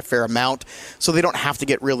Panthers by a fair amount, so they don't have to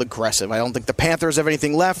get real aggressive. I don't think the Panthers have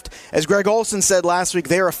anything left. As Greg Olsen said last week,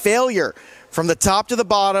 they're a failure From the top to the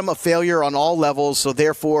bottom, a failure on all levels. So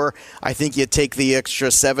therefore, I think you take the extra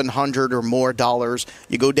 $700 or more.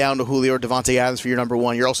 You go down to Julio or Davante Adams for your number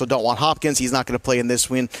one. You also don't want Hopkins. He's not going to play in this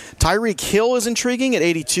win. Tyreek Hill is intriguing at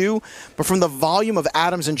 82. But from the volume of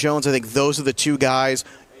Adams and Jones, I think those are the two guys.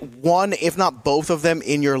 One, if not both of them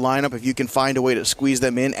in your lineup, if you can find a way to squeeze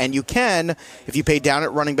them in. And you can, if you pay down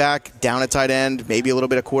at running back, down at tight end, maybe a little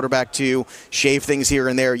bit of quarterback too, shave things here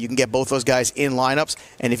and there. You can get both those guys in lineups.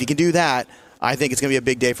 And if you can do that, I think it's going to be a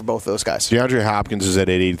big day for both those guys. DeAndre Hopkins is at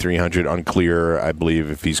 8,300. Unclear, I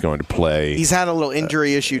believe, if he's going to play. He's had a little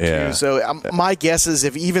injury issue, too. So my guess is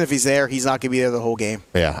even if he's there, he's not going to be there the whole game.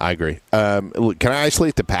 Yeah, I agree. Can I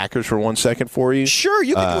isolate the Packers for 1 second for you? Sure,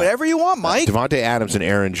 you can do whatever you want, Mike. Davante Adams and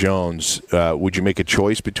Aaron Jones, would you make a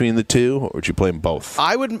choice between the two, or would you play them both?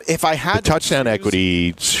 I would, if I had the touchdown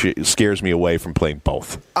equity scares me away from playing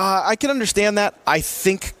both. I can understand that. I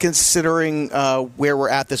think considering where we're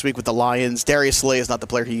at this week with the Lions, Darius Slay is not the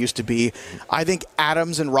player he used to be. I think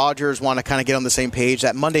Adams and Rodgers want to kind of get on the same page.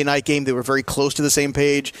 That Monday night game, they were very close to the same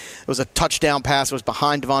page. It was a touchdown pass. It was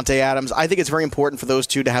behind Davante Adams. I think it's very important for those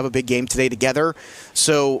two to have a big game today together.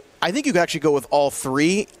 So I think you could actually go with all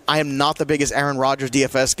three. I am not the biggest Aaron Rodgers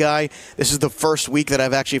DFS guy. This is the first week that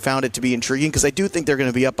I've actually found it to be intriguing because I do think they're going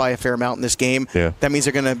to be up by a fair amount in this game. Yeah. That means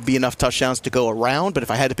they're going to be enough touchdowns to go around. But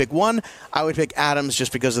if I had to pick one, I would pick Adams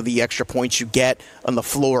just because of the extra points you get on the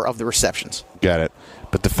floor of the receptions. Got it.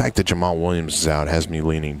 But the fact that Jamal Williams is out has me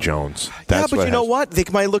leaning Jones. But you know what? They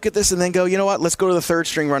might look at this and then go, you know what? Let's go to the third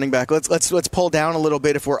string running back. Let's pull down a little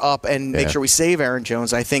bit if we're up and make sure we save Aaron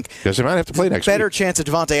Jones. I think because they might have to play next week. Better chance of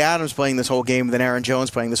Davante Adams playing this whole game than Aaron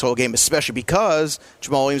Jones playing this whole game, especially because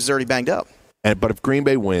Jamal Williams is already banged up. But if Green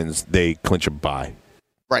Bay wins, they clinch a bye.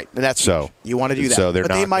 Right, and that's so you want to do that. So they're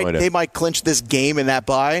but they might clinch this game in that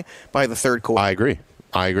bye by the third quarter.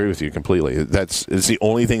 I agree with you completely. It's the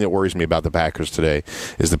only thing that worries me about the Packers today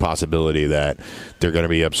is the possibility that they're going to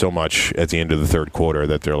be up so much at the end of the third quarter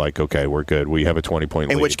that they're like, okay, we're good. We have a 20-point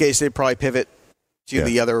lead. In which case, they'd probably pivot to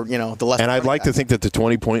the other, the left. And I'd like to think that the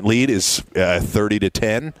 20-point lead is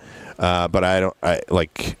 30-10, but I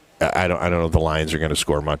don't know if the Lions are going to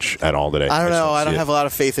score much at all today. I don't know. I don't have a lot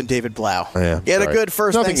of faith in David Blau. Yeah, he had a good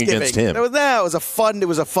first Nothing Thanksgiving. Against him. It was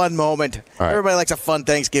a fun moment. Right. Everybody likes a fun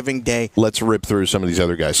Thanksgiving day. Let's rip through some of these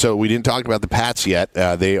other guys. So we didn't talk about the Pats yet.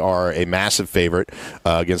 They are a massive favorite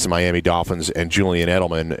against the Miami Dolphins, and Julian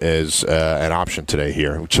Edelman is an option today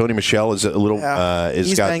here. Sony Michel is a little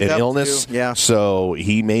he's got an illness, so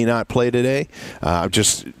he may not play today.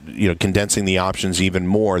 Just condensing the options even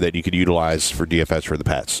more that you could utilize for DFS for the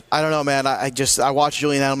Pats. I don't know, man. I watch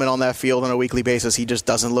Julian Edelman on that field on a weekly basis. He just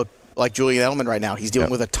doesn't look like Julian Edelman right now. He's dealing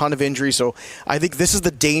with a ton of injuries. So I think this is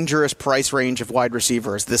the dangerous price range of wide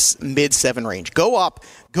receivers, this mid-7 range. Go up,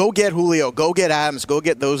 go get Julio, go get Adams, go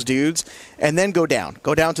get those dudes, and then go down.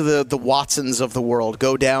 Go down to the Watsons of the world.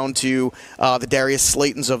 Go down to the Darius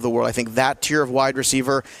Slaytons of the world. I think that tier of wide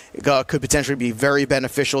receiver could potentially be very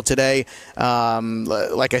beneficial today.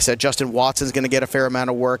 Like I said, Justin Watson's going to get a fair amount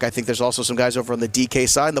of work. I think there's also some guys over on the DK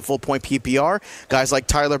side, the full-point PPR, guys like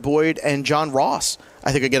Tyler Boyd and John Ross.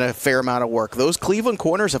 I think are getting a fair amount of work. Those Cleveland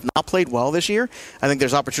corners have not played well this year. I think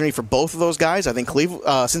there's opportunity for both of those guys. I think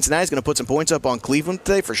Cincinnati's going to put some points up on Cleveland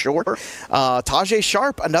today for sure. Tajay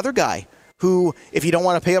Sharp, another guy who, if you don't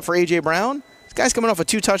want to pay up for A.J. Brown, this guy's coming off a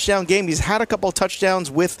 2-touchdown game. He's had a couple of touchdowns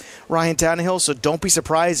with Ryan Tannehill, so don't be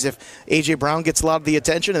surprised if A.J. Brown gets a lot of the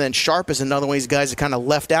attention. And then Sharp is another one of these guys that kind of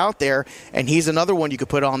left out there, and he's another one you could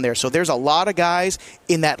put on there. So there's a lot of guys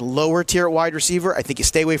in that lower tier at wide receiver. I think you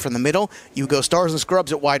stay away from the middle. You go stars and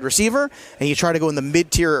scrubs at wide receiver, and you try to go in the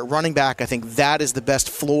mid-tier at running back. I think that is the best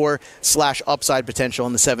floor/upside potential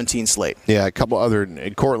in the 17 slate. Yeah, a couple other.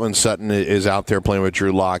 Cortland Sutton is out there playing with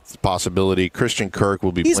Drew Lock. Possibility. Christian Kirk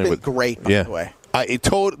will be playing with. He's been great, by the way.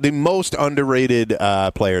 The most underrated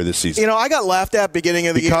player this season. I got laughed at beginning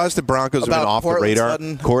of the year because the Broncos have been off the radar.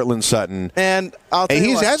 Cortland Sutton, and I'll tell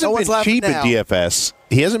you what, hasn't been cheap at DFS.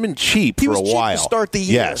 He hasn't been cheap for a while. He was cheap to start the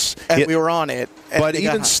year, yes, and we were on it. But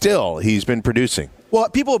even still, he's been producing. Well,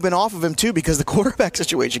 people have been off of him, too, because the quarterback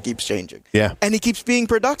situation keeps changing. Yeah. And he keeps being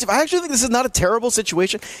productive. I actually think this is not a terrible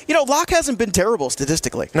situation. Locke hasn't been terrible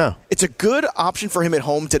statistically. No. It's a good option for him at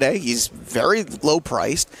home today. He's very low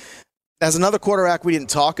priced. As another quarterback we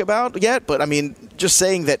didn't talk about yet, but, just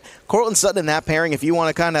saying that Cortland Sutton in that pairing, if you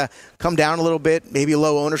want to kind of come down a little bit, maybe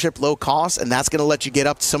low ownership, low cost, and that's going to let you get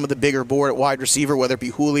up to some of the bigger board at wide receiver, whether it be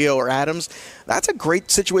Julio or Adams, that's a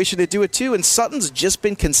great situation to do it, too. And Sutton's just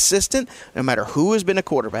been consistent no matter who has been a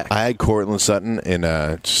quarterback. I had Cortland Sutton in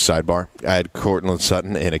a sidebar. I had Cortland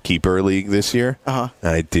Sutton in a keeper league this year, and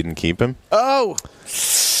I didn't keep him. Oh!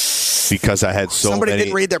 because I had Somebody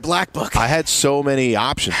didn't read their black book. I had so many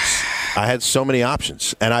options.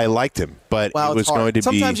 And I liked him, but it was going to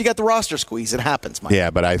Sometimes you got the roster squeeze. It happens, Mike. Yeah,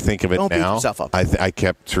 but I think of it Don't now. beat yourself up. I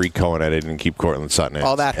kept Tariq Cohen. I didn't keep Cortland Sutton.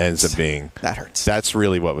 Oh, that ends hurts. up being that hurts. That's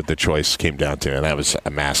really what the choice came down to, and that was a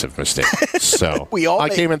massive mistake. So I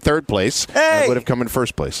came in third place. Hey! I would have come in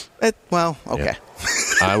first place. Okay. Yeah.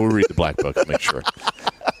 I will read the black book and make sure.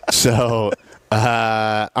 So.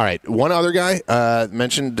 All right. One other guy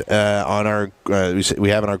mentioned on our we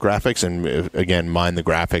have in our graphics, and again, mind the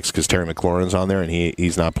graphics because Terry McLaurin's on there and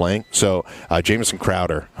he's not playing. So Jamison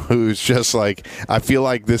Crowder, who's just like, I feel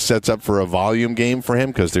like this sets up for a volume game for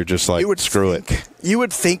him because they're just like, screw it. You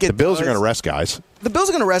would think the Bills are going to rest guys. The Bills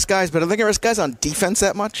are going to rest guys, but are they going to rest guys on defense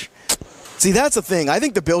that much? See, that's the thing. I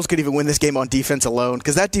think the Bills could even win this game on defense alone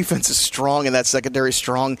because that defense is strong and that secondary is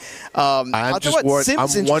strong. I'm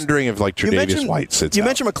wondering if Tre'Davious White sits out. You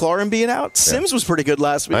mentioned McLaurin being out. Sims was pretty good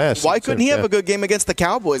last week. Why couldn't he have a good game against the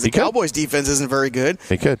Cowboys? The Cowboys' defense isn't very good.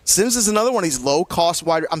 He could. Sims is another one. He's low-cost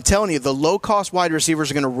wide. I'm telling you, the low-cost wide receivers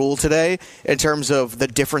are going to rule today in terms of the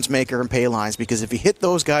difference maker and pay lines because if you hit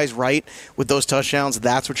those guys right with those touchdowns,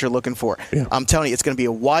 that's what you're looking for. Yeah. I'm telling you, it's going to be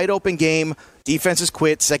a wide-open game. Defenses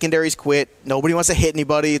quit, secondaries quit. Nobody wants to hit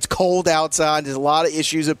anybody. It's cold outside. There's a lot of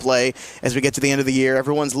issues at play as we get to the end of the year.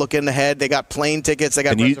 Everyone's looking ahead. They got plane tickets. They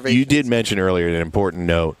got reservations. You did mention earlier an important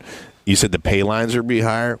note. You said the pay lines are be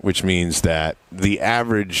higher, which means that the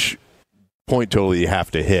average point total you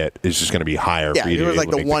have to hit is just going to be higher. Yeah, for you it was like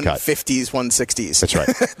the 150s, 160s. That's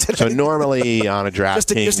right. So normally on a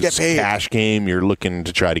DraftKings cash game, you're looking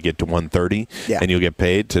to try to get to 130, and you'll get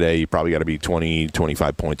paid. Today, you probably got to be 20,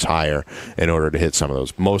 25 points higher in order to hit some of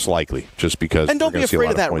those, most likely, just because. And don't be afraid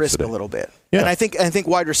of that risk a little bit. Yeah. And I think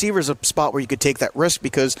wide receiver is a spot where you could take that risk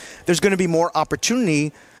because there's going to be more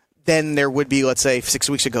opportunity than there would be, let's say, 6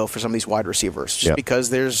 weeks ago for some of these wide receivers, just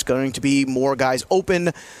because there's going to be more guys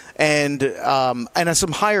open and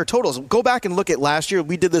some higher totals. Go back and look at last year.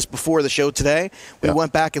 We did this before the show today. We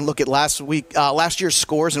went back and looked at last year's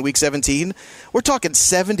scores in Week 17. We're talking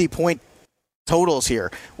 70-point totals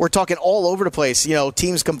here. We're talking all over the place. You know,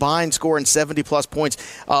 teams combined scoring 70-plus points.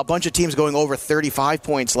 A bunch of teams going over 35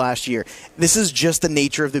 points last year. This is just the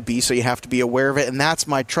nature of the beast, so you have to be aware of it. And that's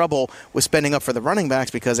my trouble with spending up for the running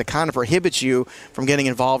backs because it kind of prohibits you from getting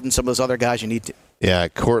involved in some of those other guys you need to. Yeah,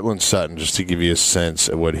 Cortland Sutton, just to give you a sense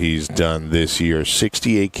of what he's done this year,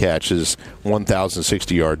 68 catches,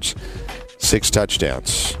 1,060 yards, 6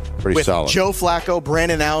 touchdowns. Pretty solid. With Joe Flacco,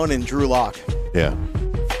 Brandon Allen, and Drew Lock. Yeah.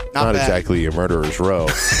 Not exactly a murderer's row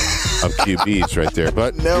of QBs right there.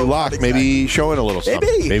 But Drew Lock maybe showing a little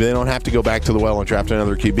something. Maybe they don't have to go back to the well and draft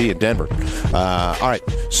another QB in Denver. All right,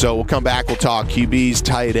 so we'll come back. We'll talk QBs,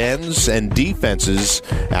 tight ends, and defenses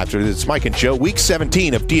after this. Mike and Joe, Week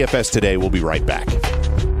 17 of DFS Today. We'll be right back.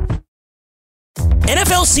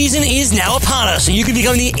 NFL season is now upon us, and you can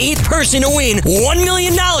become the 8th person to win $1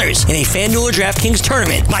 million in a FanDuel or DraftKings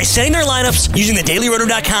tournament by setting their lineups using the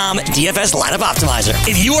DailyRoto.com DFS Lineup Optimizer.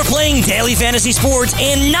 If you are playing daily fantasy sports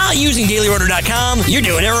and not using DailyRoto.com, you're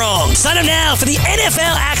doing it wrong. Sign up now for the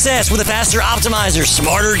NFL access with a faster optimizer,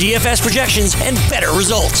 smarter DFS projections, and better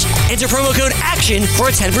results. Enter promo code ACTION for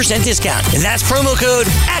a 10% discount. That's promo code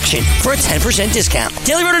ACTION for a 10% discount.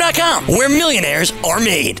 DailyRoto.com, where millionaires are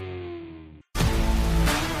made.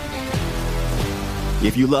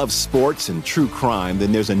 If you love sports and true crime,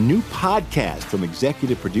 then there's a new podcast from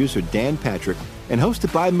executive producer Dan Patrick and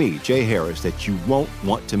hosted by me, Jay Harris, that you won't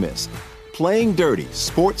want to miss. Playing Dirty: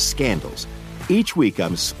 Sports Scandals. Each week,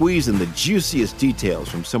 I'm squeezing the juiciest details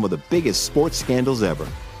from some of the biggest sports scandals ever.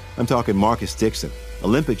 I'm talking Marcus Dixon,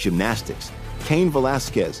 Olympic gymnastics, Cain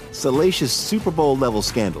Velasquez, salacious Super Bowl-level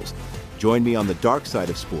scandals. Join me on the dark side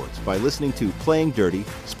of sports by listening to Playing Dirty: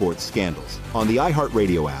 Sports Scandals on the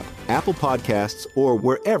iHeartRadio app, Apple Podcasts, or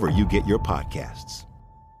wherever you get your podcasts.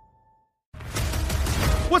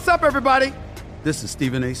 What's up, everybody? This is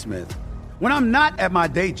Stephen A. Smith. When I'm not at my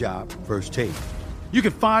day job, First Take, you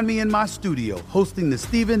can find me in my studio hosting the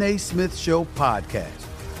Stephen A. Smith Show podcast.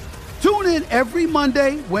 Tune in every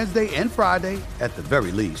Monday, Wednesday, and Friday, at the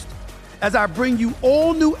very least, as I bring you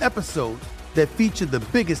all new episodes that feature the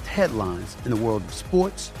biggest headlines in the world of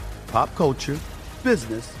sports, pop culture,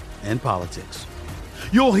 business, and politics.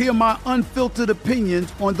 You'll hear my unfiltered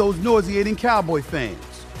opinions on those nauseating Cowboy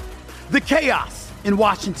fans, the chaos in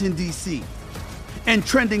Washington, D.C., and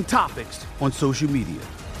trending topics on social media,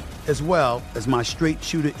 as well as my straight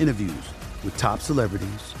shooter interviews with top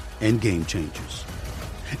celebrities and game changers.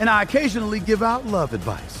 And I occasionally give out love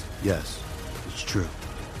advice. Yes, it's true.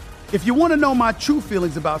 If you want to know my true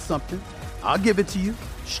feelings about something, I'll give it to you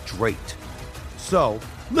straight. So,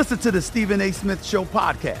 listen to the Stephen A. Smith Show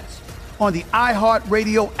podcast on the iHeart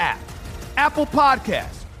Radio app, Apple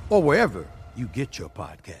Podcasts, or wherever you get your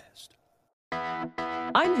podcast.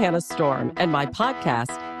 I'm Hannah Storm, and my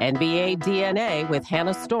podcast, NBA DNA with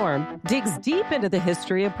Hannah Storm, digs deep into the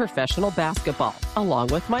history of professional basketball, along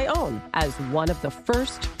with my own, as one of the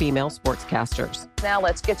first female sportscasters. Now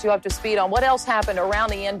let's get you up to speed on what else happened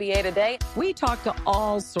around the NBA today. We talk to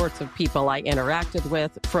all sorts of people I interacted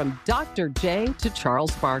with, from Dr. J to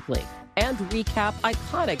Charles Barkley, and recap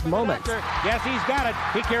iconic moments. Yes, he's got it.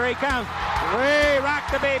 Here he comes. Way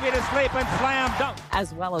rock the baby to sleep and slam dunk.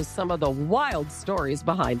 As well as some of the wild stories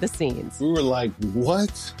behind the scenes. We were like,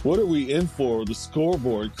 what? What are we in for? The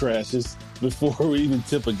scoreboard crashes before we even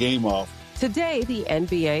tip a game off. Today, the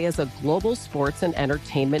NBA is a global sports and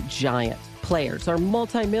entertainment giant. Players are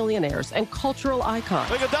multimillionaires and cultural icons.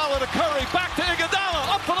 Iguodala to Curry, back to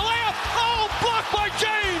Iguodala, up for the layup. Oh, blocked by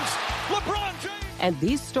James. LeBron James. And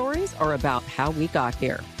these stories are about how we got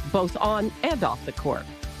here, both on and off the court.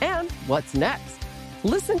 And what's next?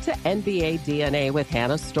 Listen to NBA DNA with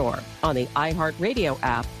Hannah Storm on the iHeartRadio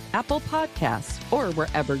app, Apple Podcasts, or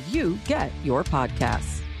wherever you get your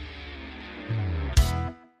podcasts.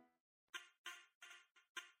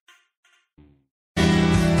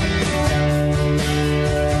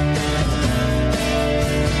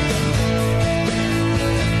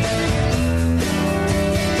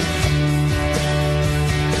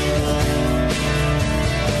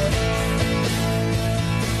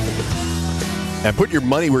 And put your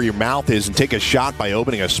money where your mouth is and take a shot by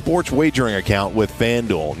opening a sports wagering account with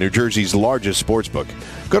FanDuel, New Jersey's largest sportsbook.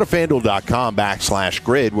 Go to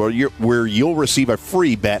FanDuel.com/grid where you'll receive a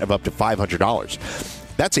free bet of up to $500.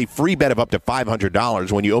 That's a free bet of up to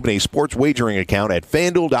 $500 when you open a sports wagering account at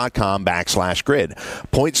FanDuel.com/grid.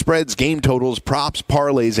 Point spreads, game totals, props,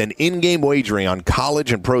 parlays, and in-game wagering on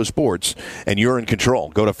college and pro sports, and you're in control.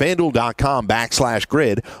 Go to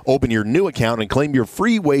FanDuel.com/grid, open your new account, and claim your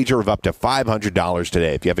free wager of up to $500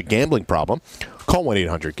 today. If you have a gambling problem, call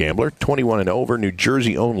 1-800-GAMBLER, 21 and over, New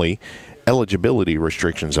Jersey only. Eligibility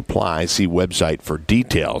restrictions apply. See website for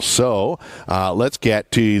details. So let's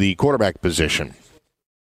get to the quarterback position.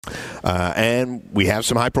 And we have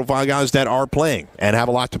some high-profile guys that are playing and have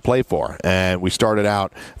a lot to play for. And we started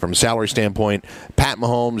out from a salary standpoint, Pat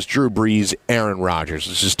Mahomes, Drew Brees, Aaron Rodgers.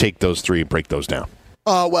 Let's just take those three and break those down.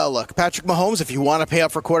 Well, look, Patrick Mahomes, if you want to pay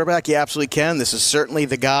up for quarterback, you absolutely can. This is certainly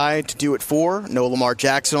the guy to do it for. No Lamar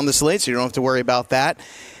Jackson on the slate, so you don't have to worry about that.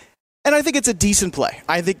 And I think it's a decent play.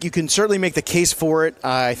 I think you can certainly make the case for it.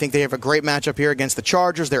 I think they have a great matchup here against the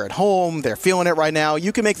Chargers. They're at home. They're feeling it right now.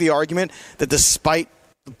 You can make the argument that despite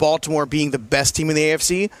Baltimore being the best team in the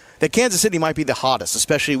AFC, that Kansas City might be the hottest,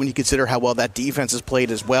 especially when you consider how well that defense has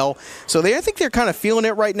played as well. So I think they're kind of feeling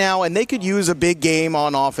it right now, and they could use a big game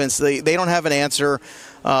on offense. They don't have an answer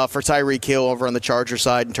for Tyreek Hill over on the Charger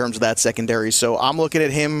side in terms of that secondary. So I'm looking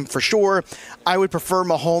at him for sure. I would prefer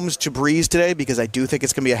Mahomes to Brees today because I do think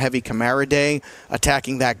it's going to be a heavy Kamara day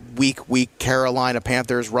attacking that weak Carolina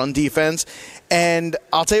Panthers run defense. And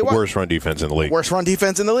I'll tell you what. Worst run defense in the league. Worst run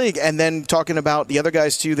defense in the league. And then talking about the other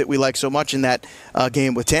guys, too, that we like so much in that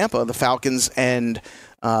game with Tampa, the Falcons, and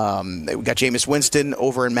we got Jameis Winston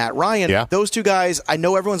over in Matt Ryan. Yeah. Those two guys, I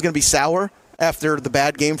know everyone's going to be sour after the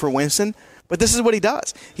bad game for Winston, but this is what he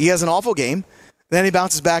does. He has an awful game. Then he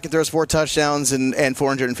bounces back and throws 4 touchdowns and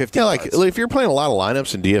 450 yards. If you're playing a lot of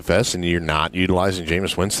lineups in DFS and you're not utilizing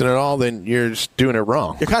Jameis Winston at all, then you're just doing it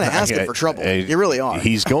wrong. You're kind of asking for trouble. You really are.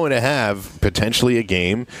 He's going to have potentially a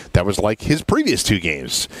game that was like his previous 2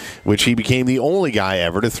 games, which he became the only guy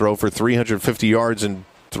ever to throw for 350 yards and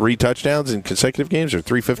 3 touchdowns in consecutive games, or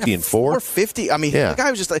 350 and 4. 450. I mean, the guy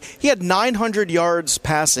was just like, he had 900 yards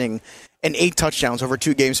passing and 8 touchdowns over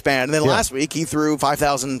 2-game span. And then last week, he threw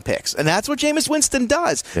 5,000 picks. And that's what Jameis Winston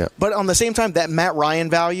does. Yeah. But on the same time, that Matt Ryan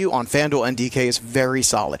value on FanDuel and DK is very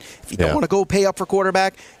solid. If you don't want to go pay up for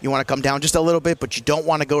quarterback, you want to come down just a little bit, but you don't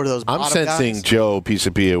want to go to those bottom guys. I'm sensing Joe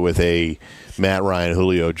Pisapia with a Matt Ryan,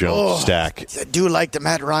 Julio Jones stack. I do like the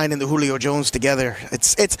Matt Ryan and the Julio Jones together.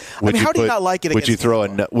 How do you not like it? Would you throw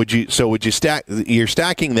would you stack? You're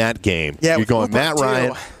stacking that game. Yeah, you're going Matt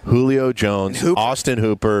Ryan, Julio Jones, Austin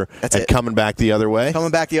Hooper, and coming back the other way.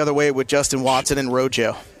 Coming back the other way with Justin Watson and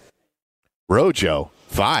Rojo.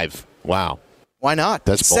 5. Wow. Why not?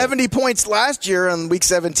 That's bold. 70 points last year on Week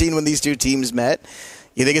 17 when these two teams met.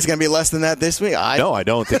 You think it's going to be less than that this week? No, I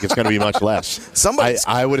don't think it's going to be much less.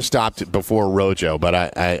 I would have stopped it before Rojo, but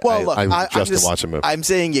I just to watch him move. I'm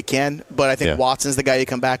saying you can, but I think Watson's the guy you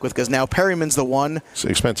come back with because now Perryman's the one. It's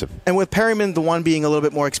expensive. And with Perryman, the one being a little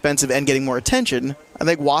bit more expensive and getting more attention, I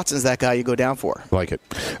think Watson's that guy you go down for. Like it.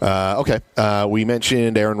 Okay. We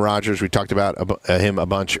mentioned Aaron Rodgers. We talked about him a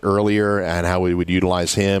bunch earlier and how we would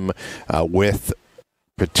utilize him with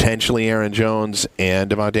potentially Aaron Jones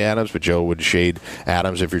and Davante Adams, but Joe would shade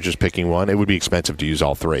Adams if you're just picking one. It would be expensive to use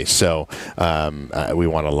all three. So we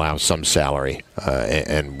want to allow some salary,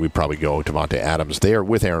 and we probably go Davante Adams there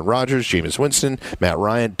with Aaron Rodgers, Jameis Winston, Matt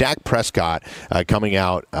Ryan, Dak Prescott coming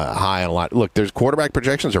out high on a lot. Look, there's quarterback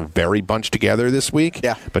projections are very bunched together this week,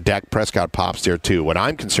 but Dak Prescott pops there too. What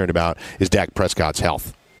I'm concerned about is Dak Prescott's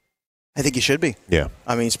health. I think he should be. Yeah.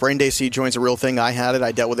 I mean, sprained AC joint's a real thing. I had it.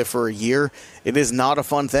 I dealt with it for a year. It is not a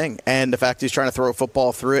fun thing. And the fact he's trying to throw a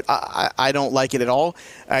football through it, I don't like it at all.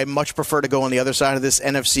 I much prefer to go on the other side of this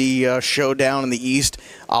NFC showdown in the East.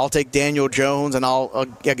 I'll take Daniel Jones and I'll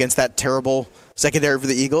against that terrible secondary for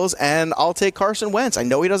the Eagles, and I'll take Carson Wentz. I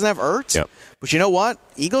know he doesn't have Ertz, but you know what?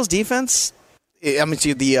 Eagles defense,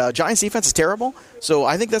 the Giants defense is terrible. So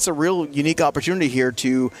I think that's a real unique opportunity here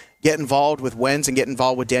to get involved with Wentz and get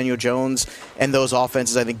involved with Daniel Jones and those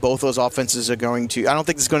offenses. I think both those offenses are going to – I don't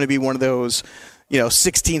think it's going to be one of those –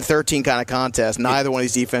 16-13 kind of contest. Neither one of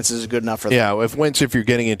these defenses is good enough for them. Yeah, if you're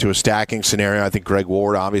getting into a stacking scenario, I think Greg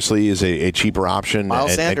Ward obviously is a cheaper option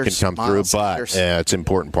and can come through, but it's an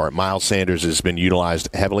important part. Miles Sanders has been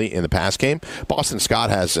utilized heavily in the pass game. Boston Scott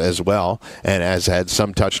has as well and has had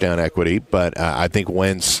some touchdown equity, but I think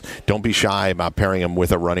Wentz, don't be shy about pairing him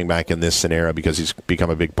with a running back in this scenario because he's become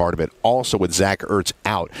a big part of it. Also, with Zach Ertz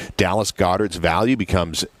out, Dallas Goedert's value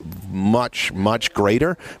becomes much, much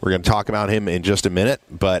greater. We're going to talk about him in just a minute,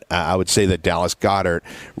 but I would say that Dallas Goedert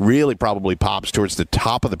really probably pops towards the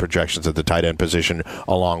top of the projections at the tight end position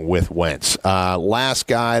along with Wentz. Last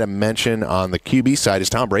guy to mention on the QB side is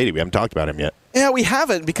Tom Brady. We haven't talked about him yet. Yeah, we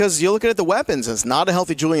haven't because you're looking at the weapons. It's not a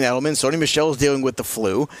healthy Julian Edelman. Sony Michel is dealing with the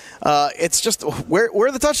flu. It's just where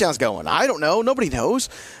are the touchdowns going? I don't know. Nobody knows.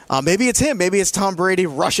 Maybe it's him. Maybe it's Tom Brady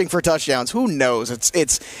rushing for touchdowns. Who knows?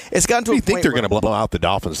 It's gotten to a point. You think they're going to blow out the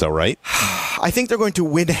Dolphins, though, right? I think they're going to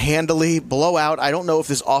win handily, blow out. I don't know if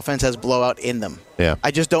this offense has blowout in them. Yeah.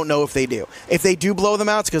 I just don't know if they do. If they do blow them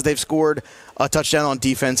out, it's because they've scored a touchdown on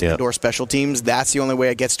defense and/or special teams. That's the only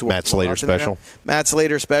way it gets to a Matt Slater special. Matt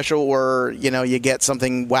Slater special, or you get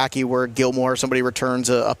something wacky where Gilmore, somebody returns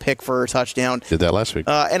a pick for a touchdown. Did that last week.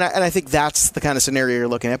 And I think that's the kind of scenario you're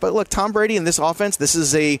looking at. But look, Tom Brady in this offense, this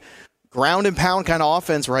is a ground and pound kind of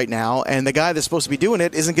offense right now, and the guy that's supposed to be doing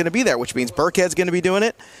it isn't going to be there, which means Burkhead's going to be doing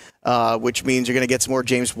it, which means you're going to get some more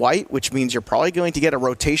James White, which means you're probably going to get a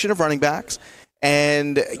rotation of running backs.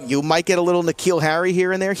 And you might get a little N'Keal Harry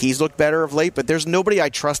here and there. He's looked better of late, but there's nobody I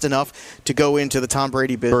trust enough to go into the Tom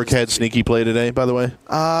Brady business. Burkhead sneaky play today, by the way?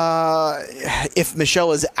 If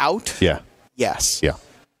Michel is out, yes. Yeah.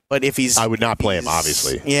 But if he's... I would not play him,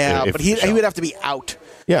 obviously. Yeah, but he would have to be out.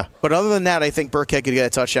 Yeah. But other than that, I think Burkhead could get a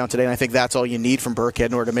touchdown today, and I think that's all you need from Burkhead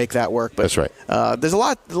in order to make that work. But, that's right. There's a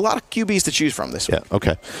lot of QBs to choose from this week. Yeah,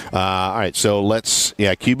 okay. All right, so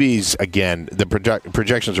QBs, again, the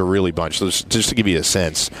projections are really bunched. So just to give you a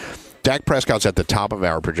sense, Dak Prescott's at the top of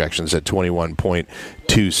our projections at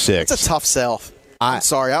 21.26. It's a tough sell. I'm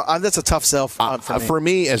sorry. That's a tough sell for me. For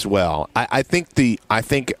me as well. I think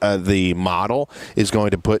the model is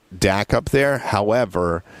going to put Dak up there.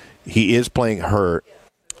 However, he is playing hurt.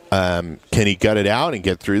 Can he gut it out and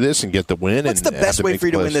get through this and get the win? What's the best way for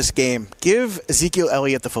you to win this game? Give Ezekiel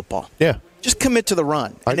Elliott the football. Yeah. Just commit to the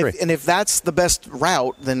run. I agree. If that's the best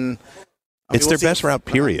route, then... It's their best route,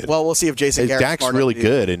 period. Well, we'll see if Jason Garrett's Dak's really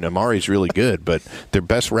good and Amari's really good, but their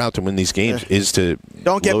best route to win these games is to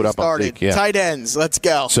don't get load me up started. Tight ends, let's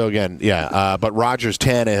go. So again, but Rodgers,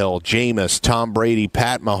 Tannehill, Jameis, Tom Brady,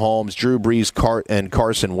 Pat Mahomes, Drew Brees, and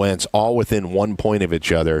Carson Wentz, all within 1 point of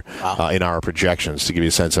each other in our projections to give you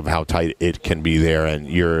a sense of how tight it can be there and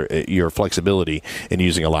your flexibility in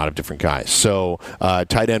using a lot of different guys. So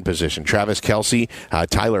tight end position, Travis Kelce,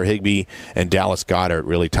 Tyler Higbee, and Dallas Goedert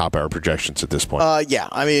really top our projections at this point.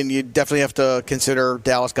 I mean, you definitely have to consider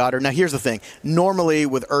Dallas Goedert. Now, here's the thing. Normally,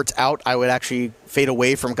 with Ertz out, I would actually fade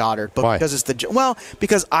away from Goedert. But why?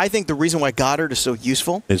 Because I think the reason why Goedert is so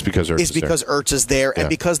useful is because Ertz is there and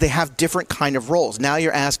because they have different kind of roles. Now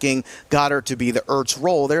you're asking Goedert to be the Ertz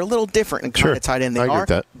role. They're a little different in kind of tight end they I are.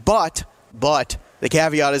 Get that. But The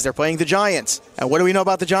caveat is they're playing the Giants. And what do we know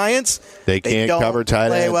about the Giants? They can't cover tight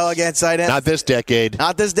ends. Play well against tight ends. Not this decade.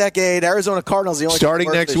 Not this decade. Arizona Cardinals the only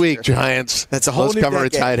starting next week, year. Giants. That's a whole Let's new cover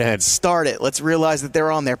decade. a tight end. Start it. Let's realize that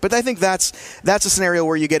they're on there. But I think that's a scenario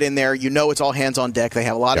where you get in there. You know it's all hands on deck. They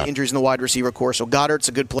have a lot of injuries in the wide receiver core. So Goddard's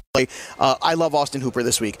a good play. I love Austin Hooper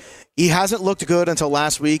this week. He hasn't looked good until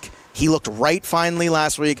last week. He looked right finally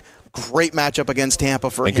last week. Great matchup against Tampa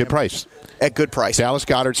for him. And good price. At good price. Dallas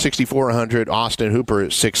Goedert, 6,400. Austin Hooper,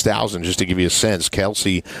 6,000, just to give you a sense.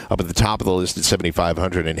 Kelsey up at the top of the list at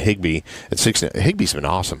 7,500. And Higbee at 6,000. Higbee's been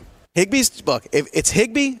awesome. Look, if it's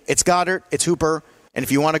Higbee, it's Goddard, it's Hooper. And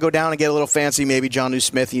if you want to go down and get a little fancy, maybe Jonnu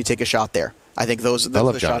Smith, you take a shot there. I think those are I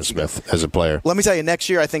love the Jonnu shots. Smith as a player. Let me tell you, next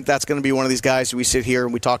year I think that's going to be one of these guys who we sit here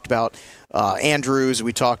and we talked about Andrews,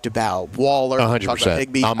 we talked about Waller, 100%. we talked about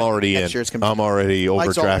Higbee. I'm already in. I'm already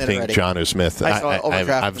overdrafting Jonnu Smith.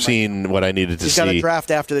 I've seen what I needed to see. He's got a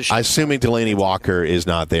draft after this. Assuming Delaney Walker is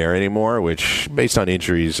not there anymore, which based on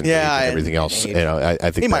injuries and everything else, I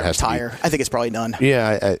think he that might has retire. To be, I think it's probably none.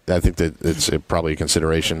 Yeah, I think that it's probably a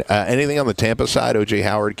consideration. Anything on the Tampa side? O.J.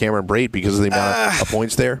 Howard, Cameron Brate, because of the amount of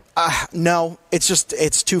points there? No,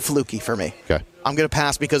 it's too fluky for me. Okay. I'm going to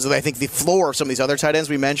pass because I think the floor of some of these other tight ends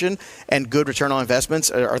we mentioned and good return on investments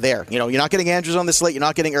are there. You know, you're not getting Andrews on the slate. You're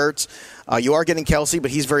not getting Ertz. You are getting Kelsey, but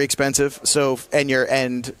he's very expensive. So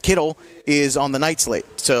and Kittle is on the night slate.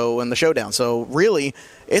 So in the showdown. So really,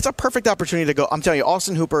 it's a perfect opportunity to go. I'm telling you,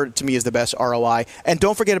 Austin Hooper to me is the best ROI. And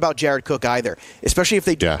don't forget about Jared Cook either. Especially if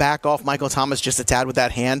they do back off Michael Thomas just a tad with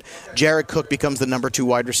that hand. Jared Cook becomes the number 2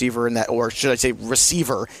 wide receiver in that, or should I say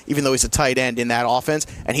receiver, even though he's a tight end in that offense.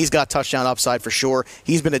 And he's got touchdown upside for sure.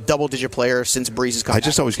 He's been a double-digit player since Breeze has come back. I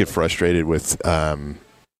just always get frustrated with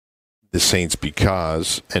the Saints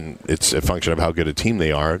because, and it's a function of how good a team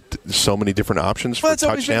they are, so many different options for touchdowns.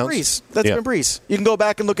 Always been Breeze. That's been Breeze. You can go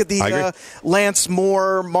back and look at the Lance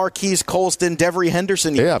Moore, Marquise Colston, Devery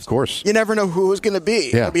Henderson. Yeah, of course. You never know who it's going to be.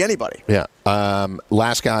 It could be anybody. Yeah.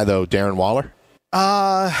 Last guy, though, Darren Waller?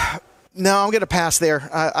 No, I'm going to pass there.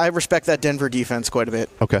 I respect that Denver defense quite a bit.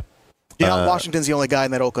 Okay. Washington's the only guy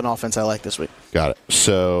in that Oakland offense I like this week. Got it.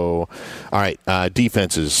 So, all right,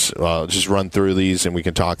 defenses. Just run through these and we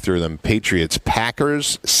can talk through them. Patriots,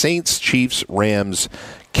 Packers, Saints, Chiefs, Rams,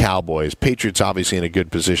 Cowboys. Patriots obviously in a good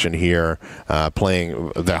position here,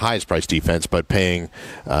 playing their highest price defense, but paying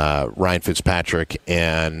Ryan Fitzpatrick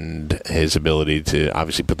and his ability to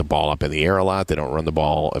obviously put the ball up in the air a lot. They don't run the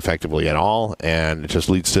ball effectively at all, and it just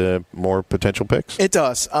leads to more potential picks. It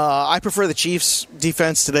does. I prefer the Chiefs'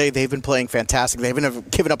 defense today. They've been playing fantastic. They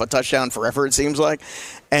haven't given up a touchdown forever, it seems like.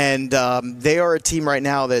 And they are a team right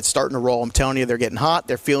now that's starting to roll. I'm telling you, they're getting hot.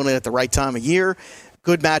 They're feeling it at the right time of year.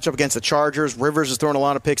 Good matchup against the Chargers. Rivers has thrown a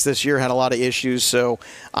lot of picks this year, had a lot of issues. So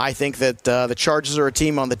I think that the Chargers are a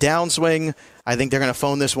team on the downswing. I think they're going to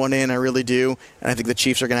phone this one in. I really do. And I think the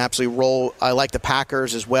Chiefs are going to absolutely roll. I like the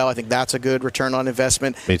Packers as well. I think that's a good return on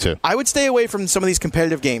investment. Me too. I would stay away from some of these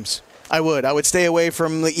competitive games. I would stay away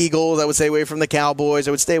from the Eagles. I would stay away from the Cowboys.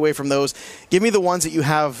 I would stay away from those. Give me the ones that you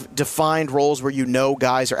have defined roles where you know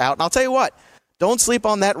guys are out. And I'll tell you what. Don't sleep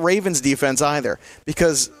on that Ravens defense either,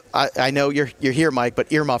 because I know you're here, Mike,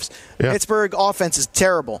 but earmuffs. Yeah. Pittsburgh offense is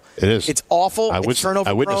terrible. It is. It's awful. It's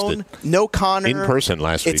turnover witnessed prone. it. No Connor. In person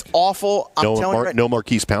last week. It's awful. No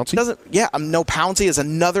Marquise Pouncey? No Pouncey is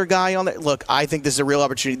another guy on there. Look, I think this is a real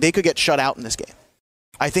opportunity. They could get shut out in this game.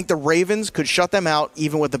 I think the Ravens could shut them out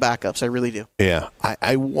even with the backups. I really do. Yeah.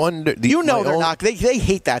 I wonder. They're not. They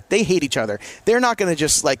hate that. They hate each other. They're not going to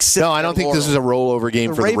just sit. No, I don't think this is a rollover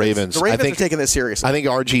game for the Ravens. The Ravens are taking this seriously. I think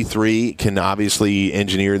RG3 can obviously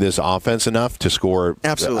engineer this offense enough to score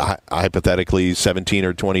hypothetically 17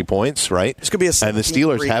 or 20 points, right? This could be and the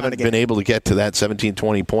Steelers haven't been able to get to that 17,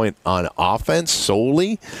 20 point on offense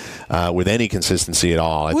solely with any consistency at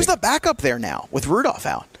all. Who's the backup there now with Rudolph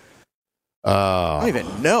out? I don't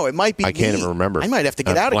even know. It might be. I can't even remember. I might have to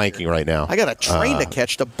get out of blanking here right now. I got a train to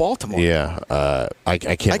catch to Baltimore. Yeah, I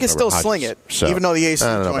can't. I can still sling it, even though the AC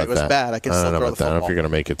joint was bad. I can still throw the football. I don't know if you're going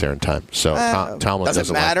to make it there in time. So Tomlin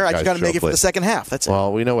doesn't matter. I just got to make it for the second half. That's it.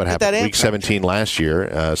 Well, we know what happened. Week 17 last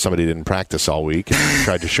year, somebody didn't practice all week and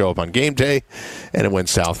tried to show up on game day, and it went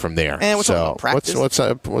south from there. And what's up with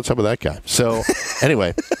that guy? So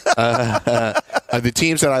anyway, the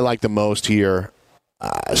teams that I like the most here,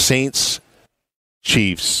 Saints.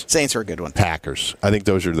 Chiefs. Saints are a good one. Packers. I think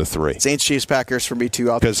those are the three. Saints, Chiefs, Packers for me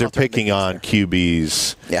too. Because they're picking on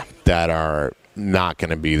QBs that are not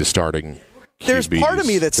going to be the starting QBs. There's part of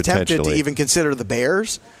me that's tempted to even consider the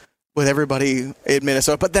Bears with everybody in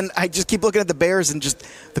Minnesota. But then I just keep looking at the Bears and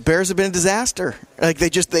the Bears have been a disaster. Like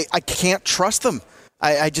I can't trust them.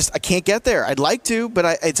 I can't get there. I'd like to,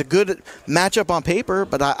 but it's a good matchup on paper,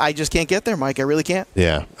 but I just can't get there, Mike. I really can't.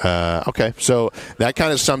 Yeah. Okay. So that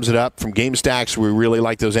kind of sums it up. From game stacks, we really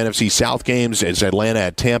like those NFC South games. It's Atlanta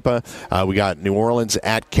at Tampa. We got New Orleans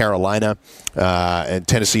at Carolina, and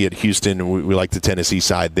Tennessee at Houston. We like the Tennessee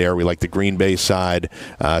side there. We like the Green Bay side,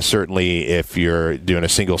 certainly if you're doing a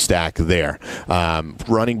single stack there.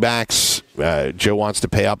 Running backs, Joe wants to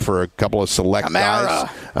pay up for a couple of select Kamara,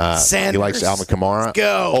 guys. Sanders. He likes Alvin Kamara. Let's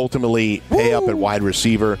go. Ultimately, pay up at wide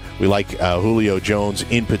receiver. We like Julio Jones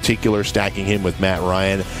in particular, stacking him with Matt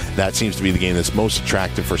Ryan. That seems to be the game that's most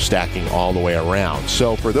attractive for stacking all the way around.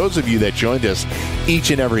 So for those of you that joined us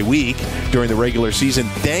each and every week during the regular season,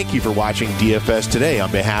 thank you for watching DFS Today.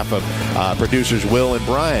 On behalf of producers Will and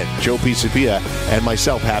Brian, Joe Pisapia, and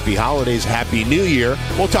myself, happy holidays, happy new year.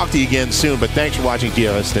 We'll talk to you again soon, but thanks for watching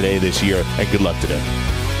DFS Today this year, and good luck today.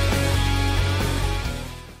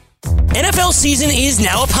 NFL season is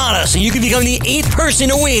now upon us, and you can become the 8th person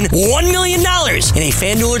to win $1 million in a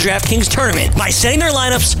FanDuel or DraftKings tournament by setting their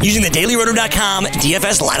lineups using the DailyRoto.com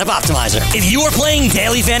DFS lineup optimizer. If you are playing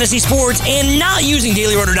daily fantasy sports and not using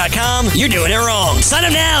DailyRoto.com, you're doing it wrong. Sign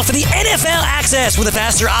up now for the NFL access with a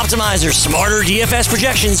faster optimizer, smarter DFS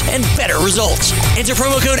projections, and better results. Enter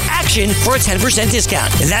promo code ACTION for a 10%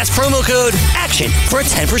 discount. That's promo code ACTION for a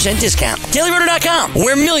 10% discount. DailyRoto.com,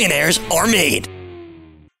 where millionaires are made.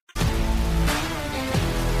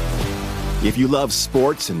 If you love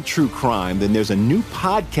sports and true crime, then there's a new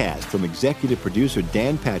podcast from executive producer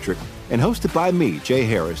Dan Patrick and hosted by me, Jay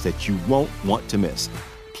Harris, that you won't want to miss.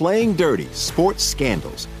 Playing Dirty: Sports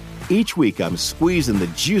Scandals. Each week, I'm squeezing the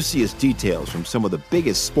juiciest details from some of the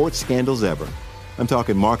biggest sports scandals ever. I'm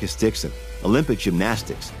talking Marcus Dixon, Olympic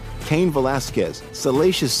gymnastics, Cain Velasquez,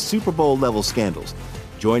 salacious Super Bowl-level scandals.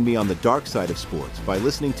 Join me on the dark side of sports by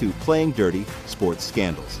listening to Playing Dirty: Sports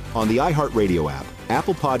Scandals on the iHeartRadio app,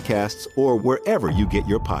 Apple Podcasts, or wherever you get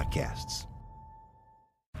your podcasts.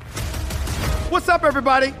 What's up,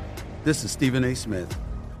 everybody? This is Stephen A. Smith.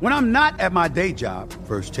 When I'm not at my day job,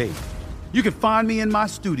 First Take, you can find me in my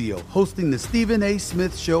studio hosting the Stephen A.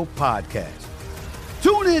 Smith Show podcast.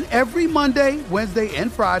 Tune in every Monday, Wednesday,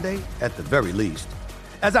 and Friday, at the very least,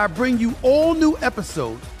 as I bring you all new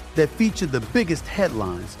episodes that feature the biggest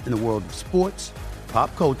headlines in the world of sports,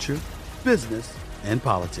 pop culture, business, and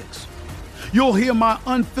politics. You'll hear my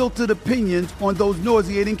unfiltered opinions on those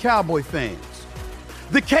nauseating Cowboy fans,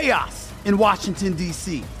 the chaos in Washington,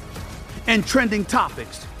 D.C., and trending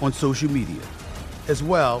topics on social media, as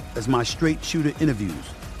well as my straight shooter interviews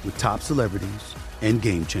with top celebrities and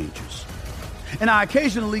game changers. And I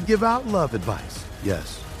occasionally give out love advice.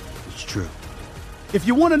 Yes, it's true. If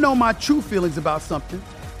you want to know my true feelings about something,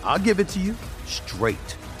 I'll give it to you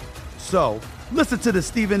straight. So listen to the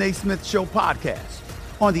Stephen A. Smith Show podcast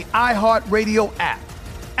on the iHeartRadio app,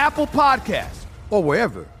 Apple Podcasts, or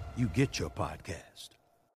wherever you get your podcast.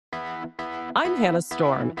 I'm Hannah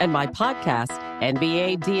Storm, and my podcast,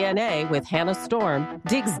 NBA DNA with Hannah Storm,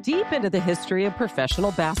 digs deep into the history of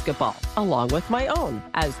professional basketball, along with my own,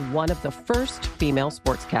 as one of the first female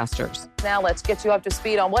sportscasters. Now let's get you up to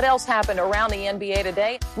speed on what else happened around the NBA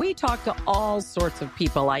today. We talk to all sorts of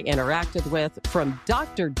people I interacted with, from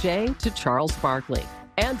Dr. J to Charles Barkley,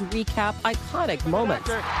 and recap iconic moments.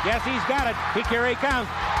 Yes, he's got it. Here he comes.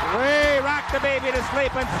 Way rock the baby to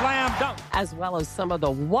sleep and slam dunk. As well as some of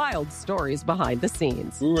the wild stories behind the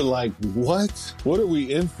scenes. We were like, what? What are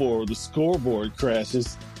we in for? The scoreboard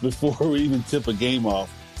crashes before we even tip a game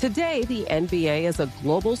off. Today, the NBA is a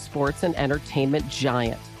global sports and entertainment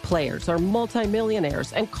giant. Players are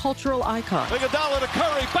multimillionaires and cultural icons. Iguodala to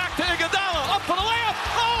Curry, back to Iguodala, up for the layup.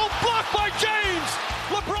 Oh, blocked by James.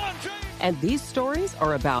 LeBron James. And these stories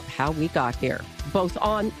are about how we got here, both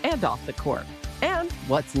on and off the court. And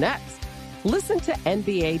what's next? Listen to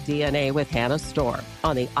NBA DNA with Hannah Storm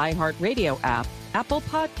on the iHeartRadio app, Apple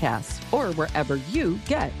Podcasts, or wherever you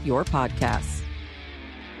get your podcasts.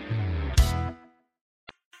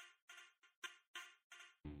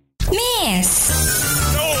 Miss.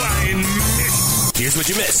 Oh, I missed. Here's what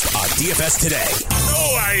you missed on DFS Today.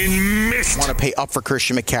 Oh, I missed. Want to pay up for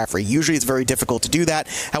Christian McCaffrey. Usually it's very difficult to do that.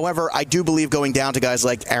 However, I do believe going down to guys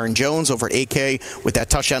like Aaron Jones over at 8K with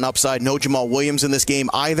that touchdown upside, no Jamal Williams in this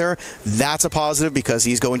game either. That's a positive because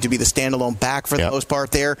he's going to be the standalone back for the most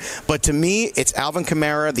part there. But to me, it's Alvin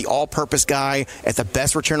Kamara, the all-purpose guy at the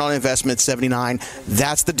best return on investment, 79.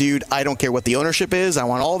 That's the dude. I don't care what the ownership is. I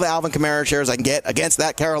want all the Alvin Kamara shares I can get against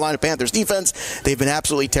that Carolina Panthers defense. They've been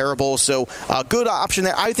absolutely terrible. So good option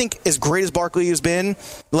there. I think as great as Barkley has been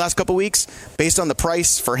the last couple weeks, based on the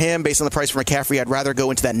price for him, based on the price for McCaffrey, I'd rather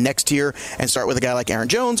go into that next tier and start with a guy like Aaron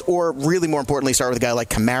Jones, or really more importantly, start with a guy like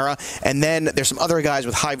Kamara. And then there's some other guys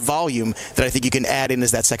with high volume that I think you can add in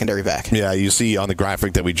as that secondary back. Yeah, you see on the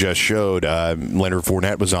graphic that we just showed, Leonard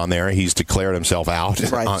Fournette was on there. He's declared himself out.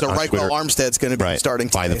 Right. So Raquel Armstead's going to be starting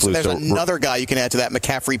today. So there's another guy you can add to that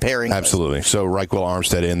McCaffrey pairing. Absolutely. So Raquel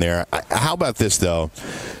Armstead in there. How about this, though?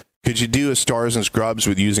 Could you do a stars and scrubs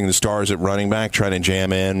with using the stars at running back, trying to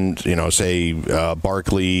jam in, say,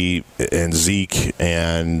 Barkley and Zeke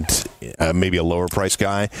and maybe a lower price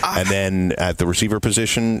guy, and then at the receiver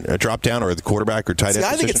position, drop down, or the quarterback or tight end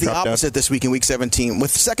position, I think it's the opposite this week in Week 17.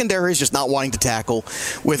 With secondaries just not wanting to tackle,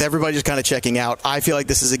 with everybody just kind of checking out, I feel like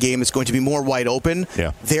this is a game that's going to be more wide open.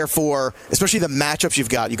 Yeah. Therefore, especially the matchups you've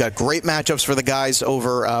got great matchups for the guys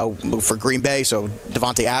over for Green Bay. So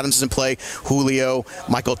Devontae Adams is in play, Julio,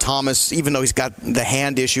 Michael Thomas, even though he's got the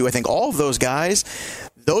hand issue. I think all of those guys,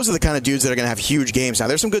 those are the kind of dudes that are going to have huge games. Now,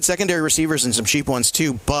 there's some good secondary receivers and some cheap ones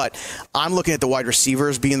too, but I'm looking at the wide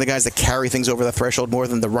receivers being the guys that carry things over the threshold more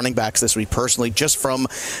than the running backs this week personally, just from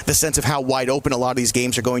the sense of how wide open a lot of these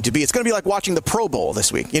games are going to be. It's going to be like watching the Pro Bowl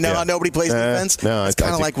this week. How nobody plays defense? No, it's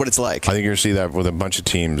kind of like what it's like. I think you're going to see that with a bunch of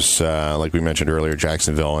teams, like we mentioned earlier,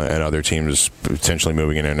 Jacksonville and other teams potentially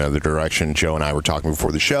moving in another direction. Joe and I were talking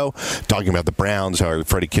before the show, talking about the Browns, how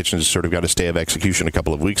Freddie Kitchens sort of got a stay of execution a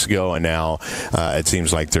couple of weeks ago, and now it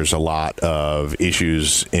seems like there's a lot of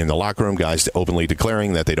issues in the locker room, guys openly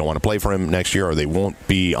declaring that they don't want to play for him next year, or they won't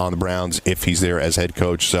be on the Browns if he's there as head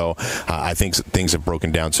coach. So I think things have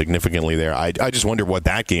broken down significantly there. I just wonder what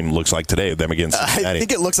that game looks like today, them against Cincinnati. I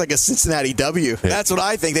think it looks like a Cincinnati W. Yeah. That's what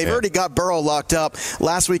I think. They've already got Burrow locked up.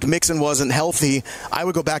 Last week, Mixon wasn't healthy. I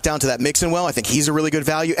would go back down to that Mixon well. I think he's a really good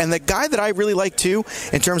value. And the guy that I really like, too,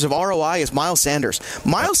 in terms of ROI is Miles Sanders.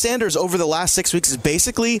 Miles Sanders over the last 6 weeks is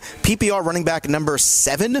basically PPR running back number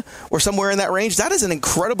 7 or somewhere in that range. That is an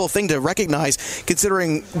incredible thing to recognize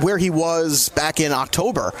considering where he was back in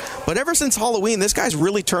October. But ever since Halloween, this guy's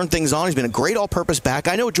really turned things on. He's been a great all-purpose back.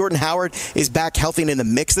 I know Jordan Howard is back healthy and in the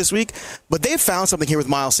mix this week, but they've found something here with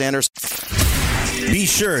Miles Sanders. Be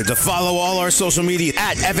sure to follow all our social media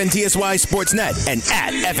at FNTSY Sportsnet and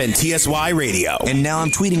at FNTSY Radio. And now I'm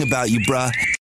tweeting about you, bruh.